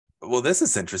 Well, this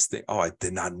is interesting. Oh, I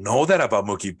did not know that about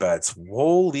Mookie Betts.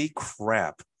 Holy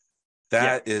crap.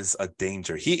 That is a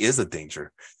danger. He is a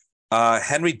danger.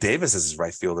 Henry Davis is his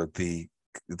right fielder,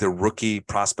 the rookie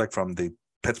prospect from the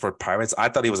Pittsburgh Pirates. I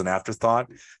thought he was an afterthought,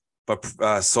 but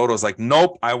Soto's like,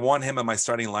 nope, I want him in my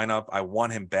starting lineup. I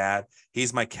want him bad.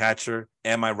 He's my catcher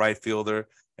and my right fielder.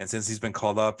 And since he's been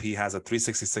called up, he has a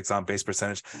 366 on base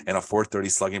percentage and a 430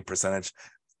 slugging percentage.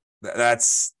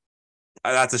 That's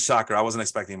a shocker. I wasn't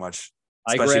expecting much,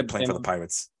 especially playing for the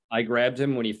Pirates. I grabbed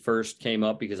him when he first came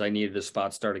up because I needed a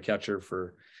spot starter catcher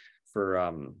for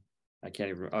I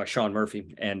can't even Sean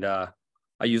Murphy, and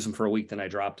I used him for a week, then I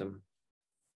dropped him.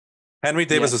 Henry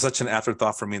Davis was such an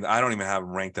afterthought for me that I don't even have him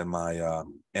ranked in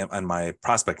my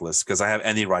prospect list because I have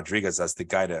Andy Rodriguez as the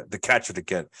catcher to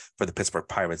get for the Pittsburgh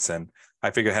Pirates, and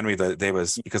I figure Henry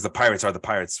Davis, because the Pirates are the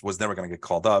Pirates, was never going to get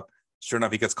called up. Sure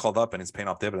enough, he gets called up and he's paying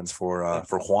off dividends for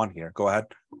Juan here. Go ahead.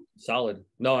 Solid.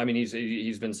 No, I mean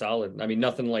he's been solid. I mean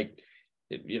nothing like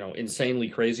insanely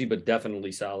crazy, but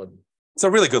definitely solid. It's a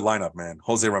really good lineup, man.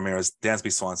 Jose Ramirez,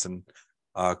 Dansby Swanson,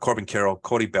 Corbin Carroll,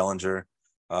 Cody Bellinger.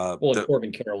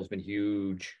 Corbin Carroll has been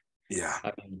huge. Yeah.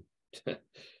 I mean,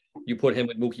 you put him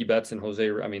with Mookie Betts and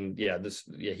Jose. I mean,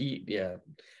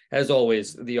 as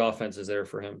always, the offense is there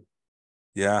for him.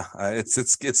 Yeah,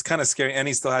 it's kind of scary, and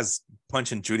he still has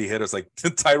punch and Judy hitters like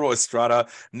Tyro Estrada,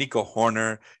 Nico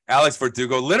Horner, Alex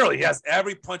Verdugo. Literally, he has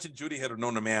every punch and Judy hitter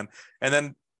known to man. And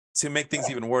then to make things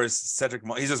even worse,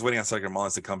 he's just waiting on Cedric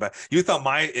Mullins to come back. You thought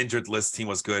my injured list team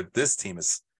was good. This team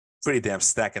is pretty damn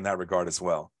stacked in that regard as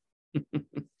well.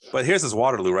 But here's his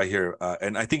Waterloo right here,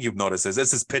 and I think you've noticed this.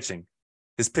 This is pitching.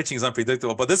 His pitching is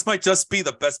unpredictable, but this might just be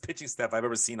the best pitching staff I've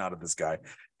ever seen out of this guy.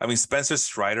 I mean, Spencer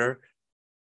Strider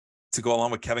to go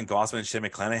along with Kevin Gausman and Shane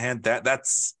McClanahan,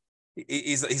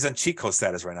 he's on cheat code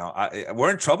status right now.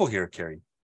 We're in trouble here, Kerry.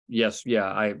 Yes, yeah.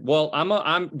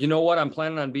 I'm you know what? I'm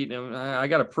planning on beating him. I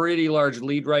got a pretty large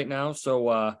lead right now,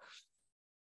 so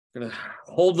gonna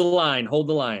hold the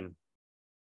line.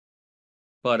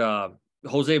 But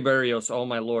Jose Barrios, oh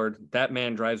my Lord, that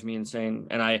man drives me insane,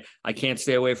 and I can't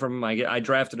stay away from him. I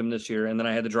drafted him this year, and then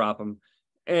I had to drop him,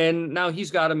 and now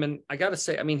he's got him. And I gotta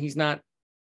say, I mean, he's not.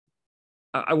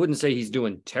 I wouldn't say he's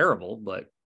doing terrible, but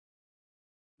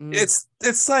it's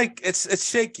like it's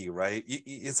shaky, right?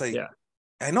 It's like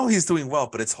I know he's doing well,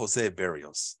 but it's Jose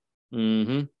Barrios.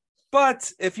 Mm-hmm.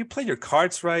 But if you play your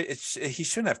cards right, he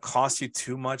shouldn't have cost you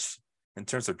too much in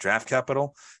terms of draft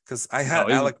capital. Because I had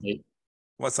Alec.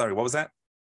 What was that?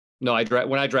 No,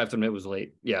 when I drafted him, it was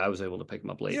late. Yeah, I was able to pick him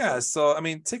up late. Yeah, so I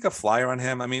mean, take a flyer on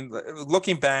him. I mean,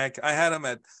 looking back, I had him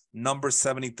at number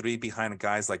 73 behind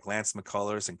guys like Lance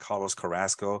McCullers and Carlos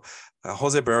Carrasco.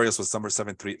 Jose Barrios was number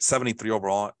 73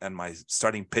 overall in my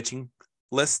starting pitching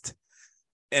list,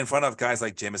 in front of guys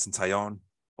like Jameson Taillon,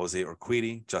 Jose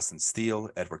Urquidy, Justin Steele,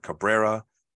 Edward Cabrera,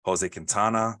 Jose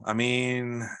Quintana. I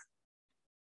mean,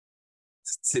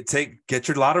 get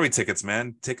your lottery tickets,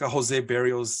 man. Take a Jose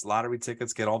Barrios lottery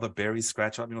tickets, get all the berries,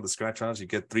 scratch out, the scratch outs. You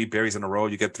get 3 berries in a row,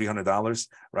 you get $300,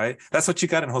 right? That's what you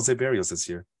got in Jose Barrios this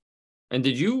year. And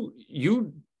did you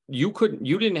had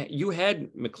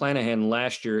McClanahan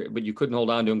last year, but you couldn't hold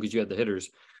on to him because you had the hitters.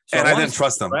 So and I didn't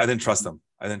trust him. I didn't trust him.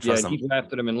 He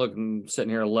drafted him, and look, I'm sitting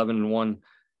here 11-1.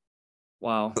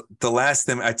 Wow. The last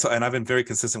thing and I've been very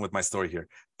consistent with my story here.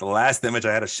 The last image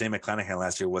I had of Shane McClanahan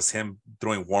last year was him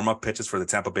throwing warm-up pitches for the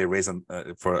Tampa Bay Rays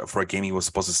for a game he was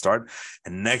supposed to start.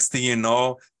 And next thing you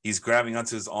know, he's grabbing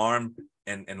onto his arm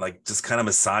and like just kind of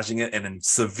massaging it and in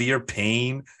severe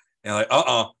pain. And like,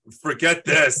 forget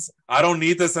this. I don't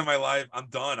need this in my life. I'm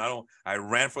done. I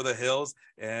ran for the hills.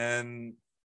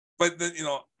 But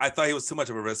I thought he was too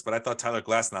much of a risk, but I thought Tyler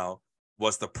Glasnow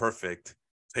was the perfect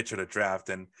pitcher to draft,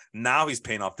 and now he's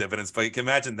paying off dividends. But you can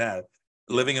imagine that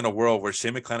living in a world where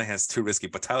Shane McClanahan's too risky,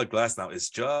 but Tyler Glasnow is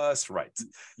just right.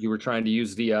 You were trying to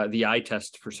use the eye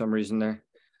test for some reason there.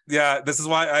 Yeah, this is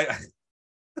why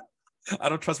I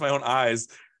don't trust my own eyes.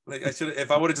 Like I should,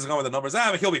 if I would have just gone with the numbers,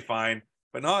 he'll be fine.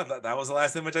 But no, that was the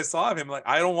last image I saw of him. Like,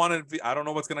 I don't want to be, I don't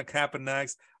know what's going to happen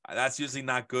next. That's usually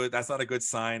not good. That's not a good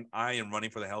sign. I am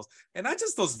running for the hills. And not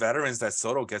just those veterans that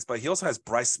Soto gets, but he also has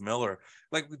Bryce Miller.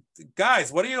 Like,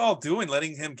 guys, what are you all doing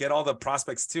letting him get all the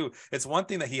prospects too? It's one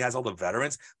thing that he has all the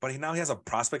veterans, but now he has a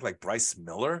prospect like Bryce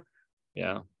Miller.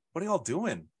 Yeah. What are y'all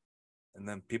doing? And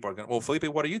then people are going, well, Felipe,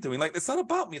 what are you doing? Like, it's not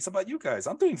about me. It's about you guys.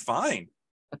 I'm doing fine.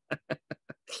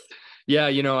 Yeah.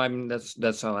 I mean,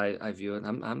 that's how I view it.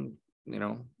 I'm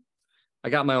I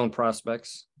got my own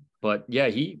prospects, but yeah,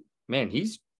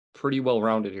 he's pretty well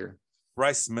rounded here.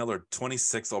 Bryce Miller,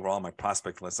 26 overall on my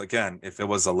prospect list. Again, if it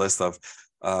was a list of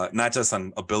not just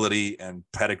on ability and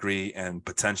pedigree and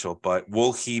potential, but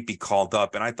will he be called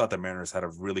up? And I thought the Mariners had a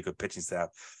really good pitching staff,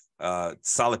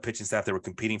 solid pitching staff. They were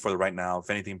competing for the right now. If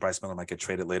anything, Bryce Miller might get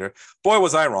traded later. Boy,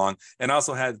 was I wrong. And I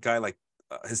also had a guy like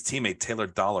his teammate Taylor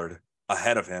Dollard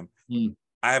ahead of him.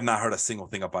 I have not heard a single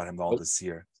thing about him all this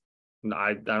year. No,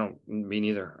 I don't. Me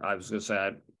neither. I was gonna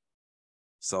say.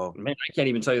 So man, I can't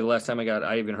even tell you the last time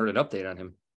I even heard an update on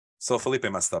him. So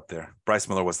Felipe messed up there. Bryce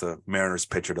Miller was the Mariners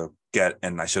pitcher to get,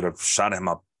 and I should have shot him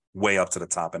up way up to the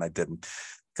top, and I didn't,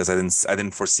 because I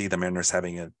didn't foresee the Mariners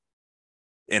having it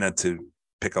in it to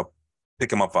pick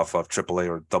him up off of AAA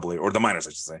or AA or the minors,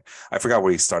 I should say. I forgot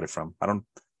where he started from. I don't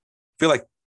feel like.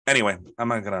 Anyway,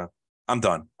 I'm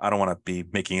done. I don't want to be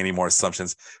making any more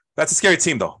assumptions. That's a scary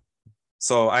team, though.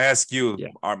 So I ask you,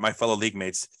 my fellow league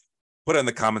mates, put it in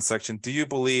the comment section. Do you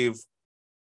believe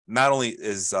not only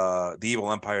is the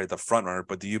Evil Empire the front runner,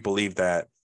 but do you believe that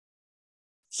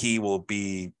he will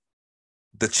be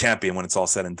the champion when it's all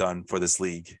said and done for this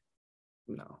league?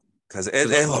 No, because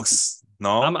it looks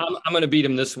no. I'm going to beat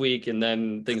him this week, and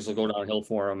then things will go downhill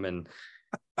for him, and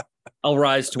I'll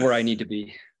rise to where I need to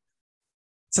be.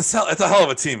 It's a hell of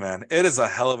a team, man. It is a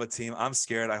hell of a team. I'm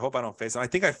scared. I hope I don't face them. I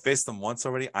think I faced them once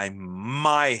already. I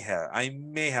may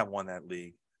have won that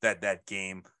league, that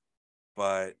game,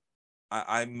 but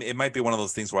it might be one of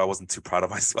those things where I wasn't too proud of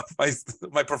myself,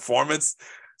 my performance.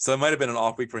 So it might have been an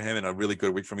off week for him and a really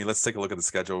good week for me. Let's take a look at the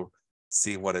schedule,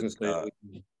 see what it looks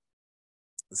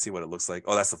like.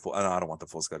 Oh, that's the full. No, I don't want the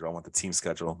full schedule. I want the team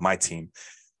schedule, my team.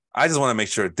 I just want to make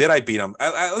sure. Did I beat him?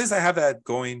 At least I have that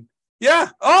going. Yeah.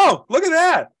 Oh, look at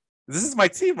that. This is my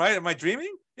team, right? Am I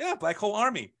dreaming? Yeah. Black Hole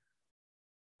Army.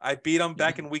 I beat them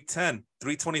back in week 10,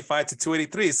 325 to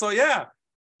 283. So, yeah.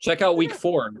 Check out week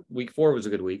 4. Week 4 was a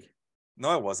good week.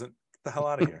 No, it wasn't. Get the hell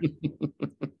out of here.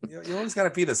 You always got to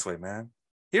be this way, man.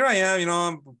 Here I am.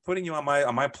 I'm putting you on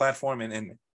my platform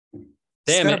and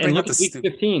damn it. And look at week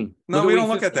 15. No, we don't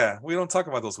look at that. We don't talk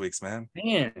about those weeks, man.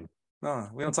 Man. No,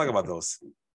 we don't talk about those.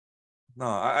 No,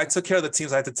 I took care of the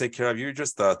teams I had to take care of. You're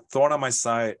just a thorn on my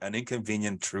side, an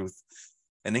inconvenient truth,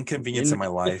 an inconvenience in my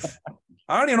life.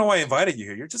 I don't even know why I invited you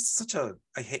here. You're just such a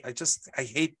I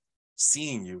hate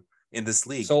seeing you in this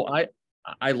league. So I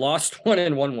lost 1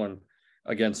 and won 1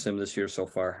 against him this year so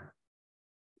far,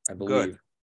 I believe. Good.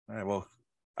 All right. Well,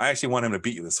 I actually want him to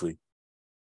beat you this week.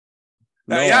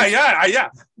 No,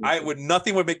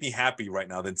 Nothing would make me happy right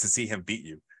now than to see him beat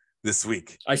you this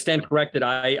week. I stand corrected.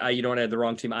 I I had the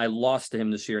wrong team. I lost to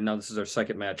him this year. Now this is our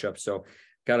second matchup. So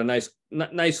got a nice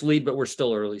lead, but we're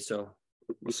still early. So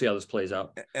we'll see how this plays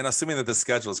out. And assuming that the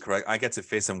schedule is correct, I get to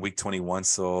face him week 21.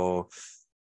 So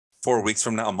 4 weeks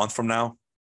from now, a month from now.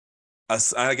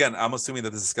 Again, I'm assuming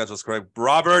that this schedule is correct.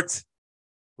 Robert,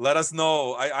 let us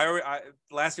know. I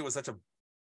last year was such a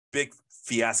big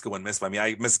fiasco when missed by me.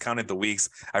 I miscounted the weeks.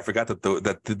 I forgot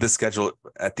that this schedule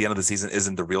at the end of the season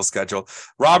isn't the real schedule.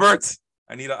 Robert,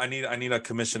 I need a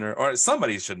commissioner, or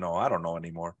somebody should know. I don't know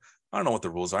anymore. I don't know what the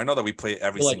rules are. I know that we play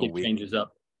every single week. Changes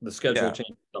up. The schedule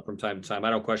changes up from time to time. I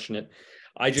don't question it.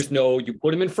 I just know you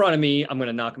put him in front of me, I'm going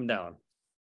to knock him down.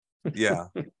 Yeah.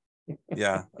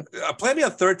 Yeah. Play me a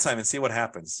third time and see what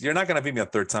happens. You're not going to beat me a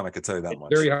third time. I can tell you that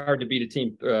much. Very hard to beat a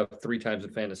team 3 times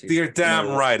in fantasy. You're damn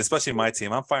right, especially my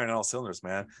team. I'm firing on all cylinders,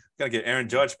 man. I'm going to get Aaron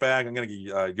Judge back. I'm going to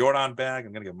get Jordan back.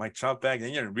 I'm going to get Mike Trout back.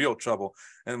 And you're in real trouble.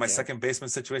 And my second baseman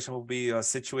situation will be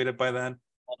situated by then.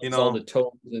 All the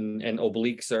toes and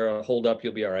obliques are hold up.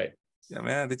 You'll be all right. Yeah,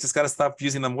 man. They just got to stop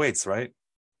using them weights, right?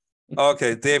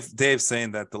 Okay. Dave's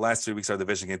saying that the last 3 weeks are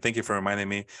division game. Thank you for reminding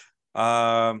me.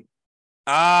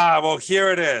 Well,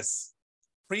 here it is.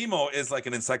 Primo is like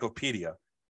an encyclopedia.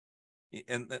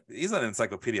 And he's an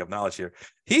encyclopedia of knowledge here.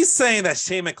 He's saying that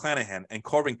Shane McClanahan and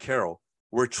Corbin Carroll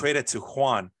were traded to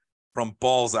Juan from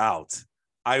balls out.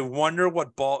 I wonder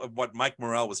what Mike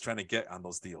Morrell was trying to get on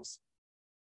those deals.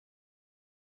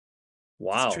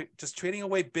 Wow. Just trading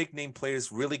away big name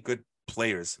players, really good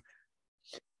players,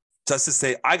 just to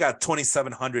say, I got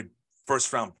 2,700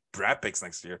 first round draft picks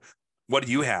next year. What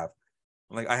do you have?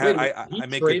 Like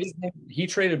he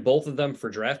traded both of them for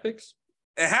draft picks.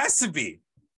 It has to be.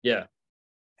 Yeah.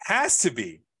 Has to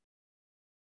be.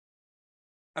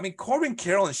 I mean, Corbin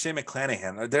Carroll and Shane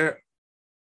McClanahan are there.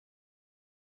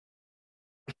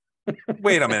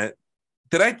 Wait a minute.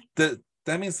 That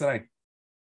means that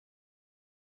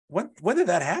when did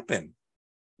that happen?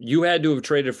 You had to have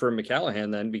traded for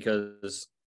McCallahan then because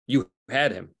you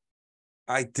had him.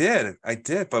 I did.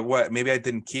 But what? Maybe I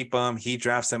didn't keep him. He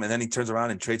drafts him, and then he turns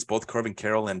around and trades both Corbin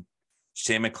Carroll and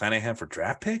Shane McClanahan for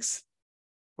draft picks?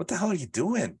 What the hell are you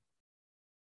doing?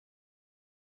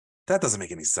 That doesn't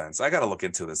make any sense. I got to look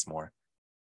into this more.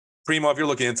 Primo, if you're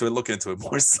looking into it, look into it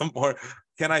more. Some more.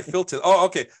 Can I filter? Oh,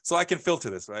 okay. So I can filter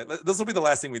this, right? This will be the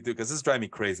last thing we do because this is driving me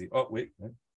crazy. Oh, wait.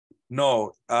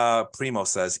 No, Primo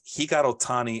says he got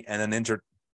Ohtani and an injured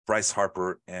Bryce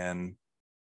Harper and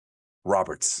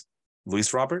Roberts.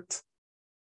 Luis Robert?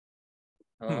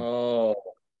 Oh,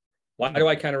 why do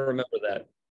I kind of remember that?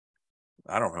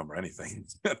 I don't remember anything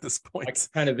at this point. I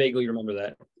kind of vaguely remember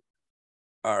that.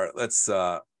 All right, let's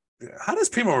how does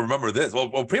Primo remember this?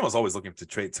 Well, Primo's always looking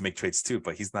to make trades too,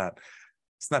 but he's not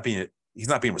being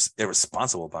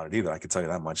irresponsible about it either. I can tell you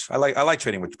that much. I like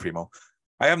trading with Primo.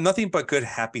 I have nothing but good,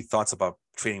 happy thoughts about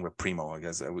trading with Primo. I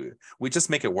guess we just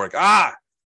make it work.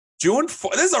 June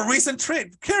 4th. This is a recent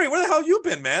trade. Kerry, where the hell have you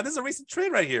been, man? This is a recent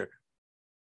trade right here.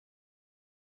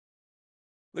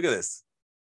 Look at this.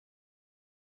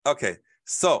 Okay,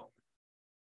 so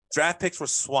draft picks were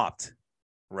swapped,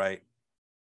 right?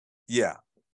 Yeah.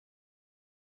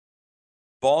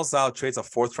 Balls out, trades a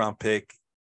 4th round pick.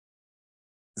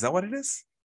 Is that what it is?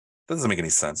 That doesn't make any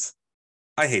sense.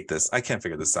 I hate this. I can't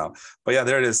figure this out. But yeah,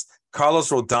 there it is.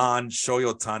 Carlos Rodon,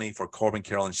 Shohei Ohtani for Corbin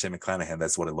Carroll and Shane McClanahan.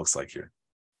 That's what it looks like here.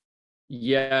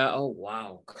 Yeah. Oh,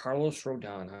 wow. Carlos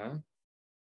Rodon, huh?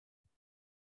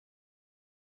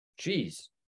 Jeez.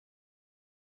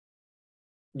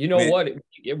 You know what?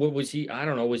 What was he? I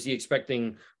don't know. Was he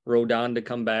expecting Rodon to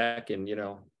come back and,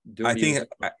 do I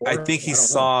think he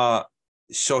saw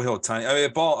Shohei Ohtani.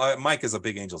 I mean, Mike is a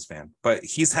big Angels fan, but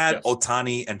he's had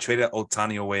Ohtani and traded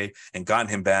Ohtani away and gotten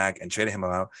him back and traded him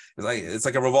out. It's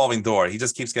like a revolving door. He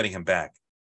just keeps getting him back.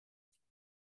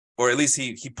 Or at least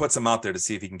he puts him out there to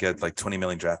see if he can get like 20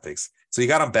 million draft picks. So he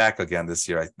got him back again this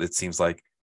year, it seems like.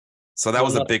 So that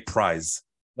was a big prize.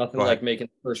 Nothing like making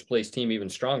the first place team even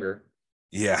stronger.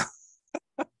 Yeah.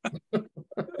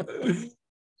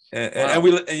 and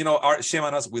we, shame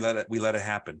on us. We let it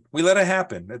happen. We let it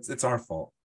happen. It's our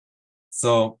fault.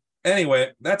 So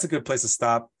anyway, that's a good place to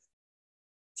stop.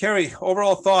 Kerry,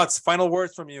 overall thoughts, final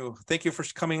words from you. Thank you for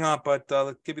coming on, but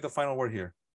let's give you the final word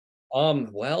here.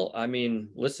 Well, I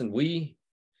mean, listen, the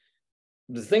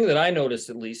thing that I noticed,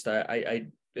 at least, I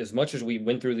as much as we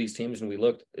went through these teams and we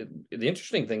looked, the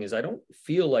interesting thing is I don't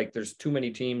feel like there's too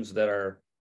many teams that are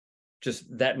just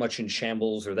that much in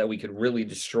shambles or that we could really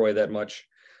destroy that much.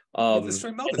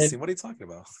 Destroy Melvin's team. What are you talking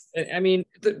about? I mean,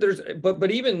 but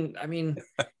even, I mean,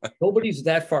 nobody's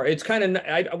that far. It's kind of,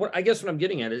 I guess what I'm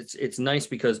getting at is it's nice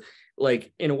because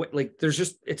like in a way, like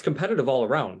it's competitive all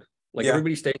around. Like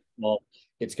everybody stays small.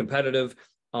 It's competitive.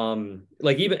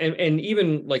 Like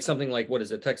even like something like, what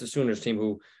is it, Texas Sooners team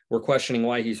who we're questioning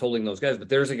why he's holding those guys, but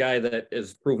there's a guy that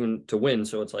is proven to win.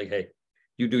 So it's like, hey,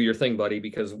 you do your thing, buddy,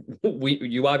 because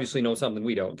you obviously know something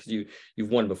we don't because you've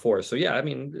won before. So yeah, I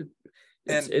mean,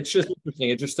 it's just interesting.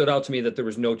 It just stood out to me that there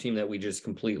was no team that we just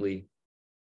completely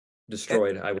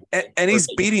destroyed. And he's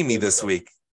beating me this week.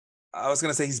 I was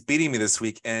gonna say he's beating me this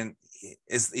week, and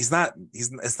it's not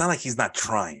like he's not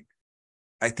trying.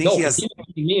 I think he was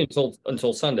beating me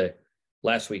until Sunday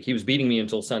last week. He was beating me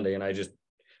until Sunday, and I just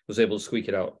was able to squeak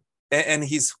it out. And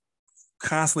he's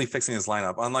constantly fixing his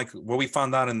lineup. Unlike what we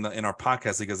found out in our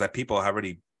podcast league is that people have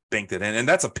already banked it in, and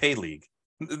that's a pay league.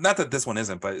 Not that this one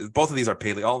isn't, but both of these are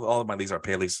pay league. All of my leagues are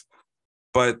pay leagues.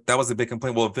 But that was a big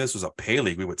complaint. Well, if this was a pay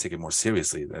league, we would take it more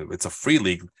seriously. It's a free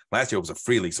league. Last year it was a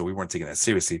free league, so we weren't taking that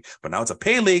seriously. But now it's a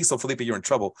pay league, so Felipe, you're in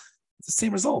trouble. It's the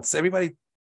same results. Everybody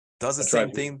does the same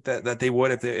thing that they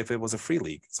would if it was a free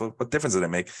league. So what difference did it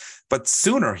make? But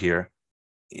Sooner here,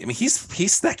 I mean,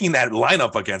 he's stacking that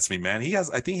lineup against me, man.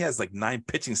 I think he has like 9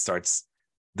 pitching starts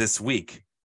this week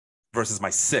versus my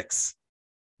 6.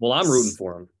 Well, I'm rooting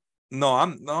for him.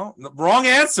 No, wrong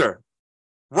answer.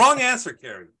 Wrong answer,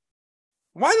 Kerry.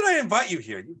 Why did I invite you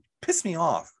here? You pissed me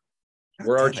off.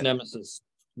 We're arch nemesis.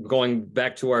 Going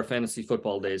back to our fantasy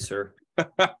football days, sir.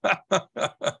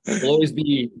 Will always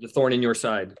be the thorn in your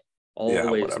side. Yeah,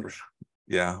 Always. whatever.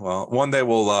 Yeah, well, one day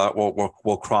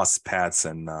we'll cross paths,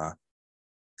 and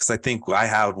because I think I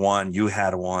had one, you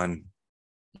had one.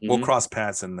 We'll cross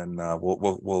paths, and then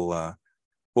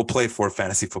we'll play for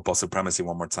fantasy football supremacy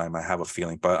one more time. I have a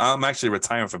feeling, but I'm actually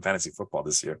retiring from fantasy football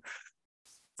this year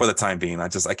for the time being. I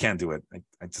can't do it.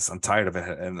 I'm tired of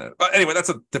it. And but anyway, that's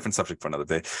a different subject for another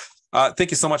day.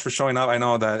 Thank you so much for showing up. I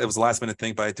know that it was a last minute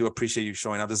thing, but I do appreciate you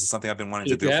showing up. This is something I've been wanting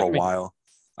to do for a while.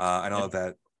 I know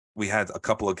that we had a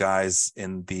couple of guys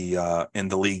in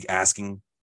the league asking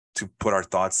to put our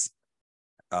thoughts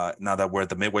now that we're at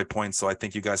the midway point. So I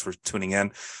thank you guys for tuning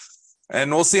in. And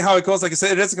we'll see how it goes. Like I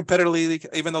said, it is a competitive league,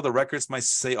 even though the records might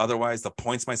say otherwise, the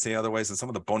points might say otherwise, and some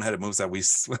of the boneheaded moves that we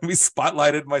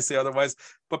spotlighted might say otherwise.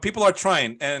 But people are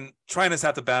trying, and trying is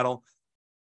half the battle.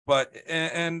 But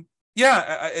this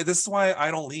is why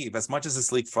I don't leave. As much as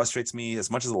this league frustrates me, as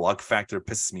much as the luck factor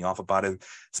pisses me off about it,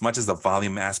 as much as the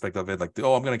volume aspect of it, like,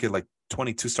 oh, I'm gonna get like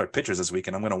 22 start pitchers this week,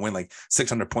 and I'm gonna win like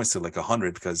 600 points to like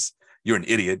 100 because you're an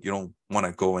idiot. You don't want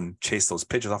to go and chase those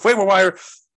pitchers off waiver wire.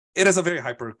 It is a very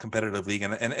hyper competitive league,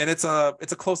 and it's a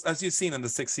close, as you've seen in the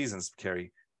 6 seasons,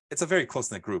 Kerry. It's a very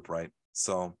close knit group, right?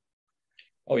 So,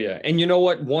 oh yeah, and you know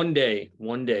what? One day,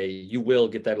 you will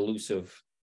get that elusive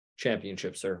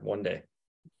championship, sir. One day.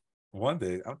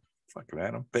 I'm fucking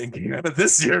man. I'm banking on it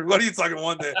this year. What are you talking?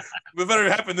 One day, it better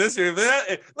happen this year. If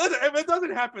it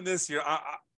doesn't happen this year,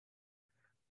 I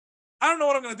don't know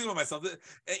what I'm gonna do with myself.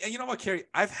 And you know what, Kerry?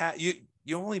 I've had you.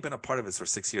 You've only been a part of this for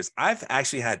 6 years. I've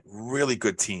actually had really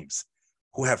good teams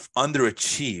who have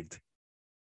underachieved,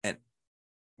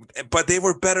 but they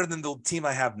were better than the team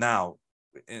I have now,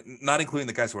 not including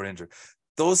the guys who are injured.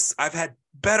 I've had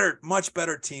much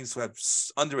better teams who have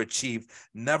underachieved,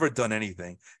 never done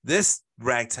anything. This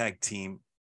ragtag team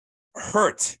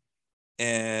hurt,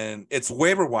 and it's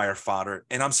waiver wire fodder,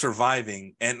 and I'm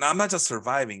surviving. And I'm not just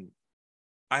surviving.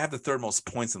 I have the 3rd most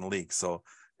points in the league. So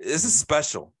this is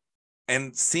special.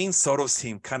 And seeing Soto's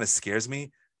team kind of scares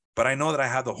me, but I know that I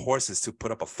have the horses to put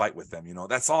up a fight with them. You know,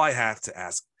 that's all I have to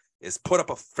ask is put up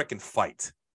a freaking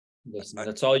fight. Listen,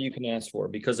 that's all you can ask for,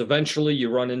 because eventually you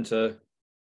run into,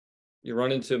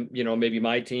 maybe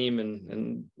my team,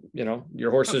 and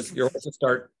your horses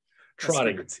start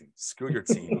trotting. Screw your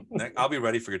team. I'll be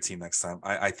ready for your team next time.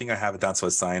 I think I have it down to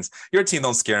a science. Your team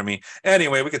don't scare me.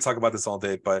 Anyway, we could talk about this all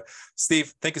day, but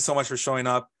Steve, thank you so much for showing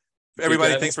up.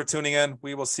 Everybody, thanks for tuning in.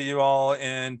 We will see you all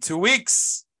in 2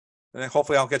 weeks. And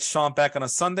hopefully I'll get Sean back on a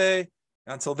Sunday.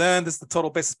 Until then, this is the Total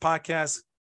Basis Podcast.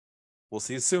 We'll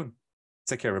see you soon.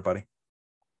 Take care, everybody.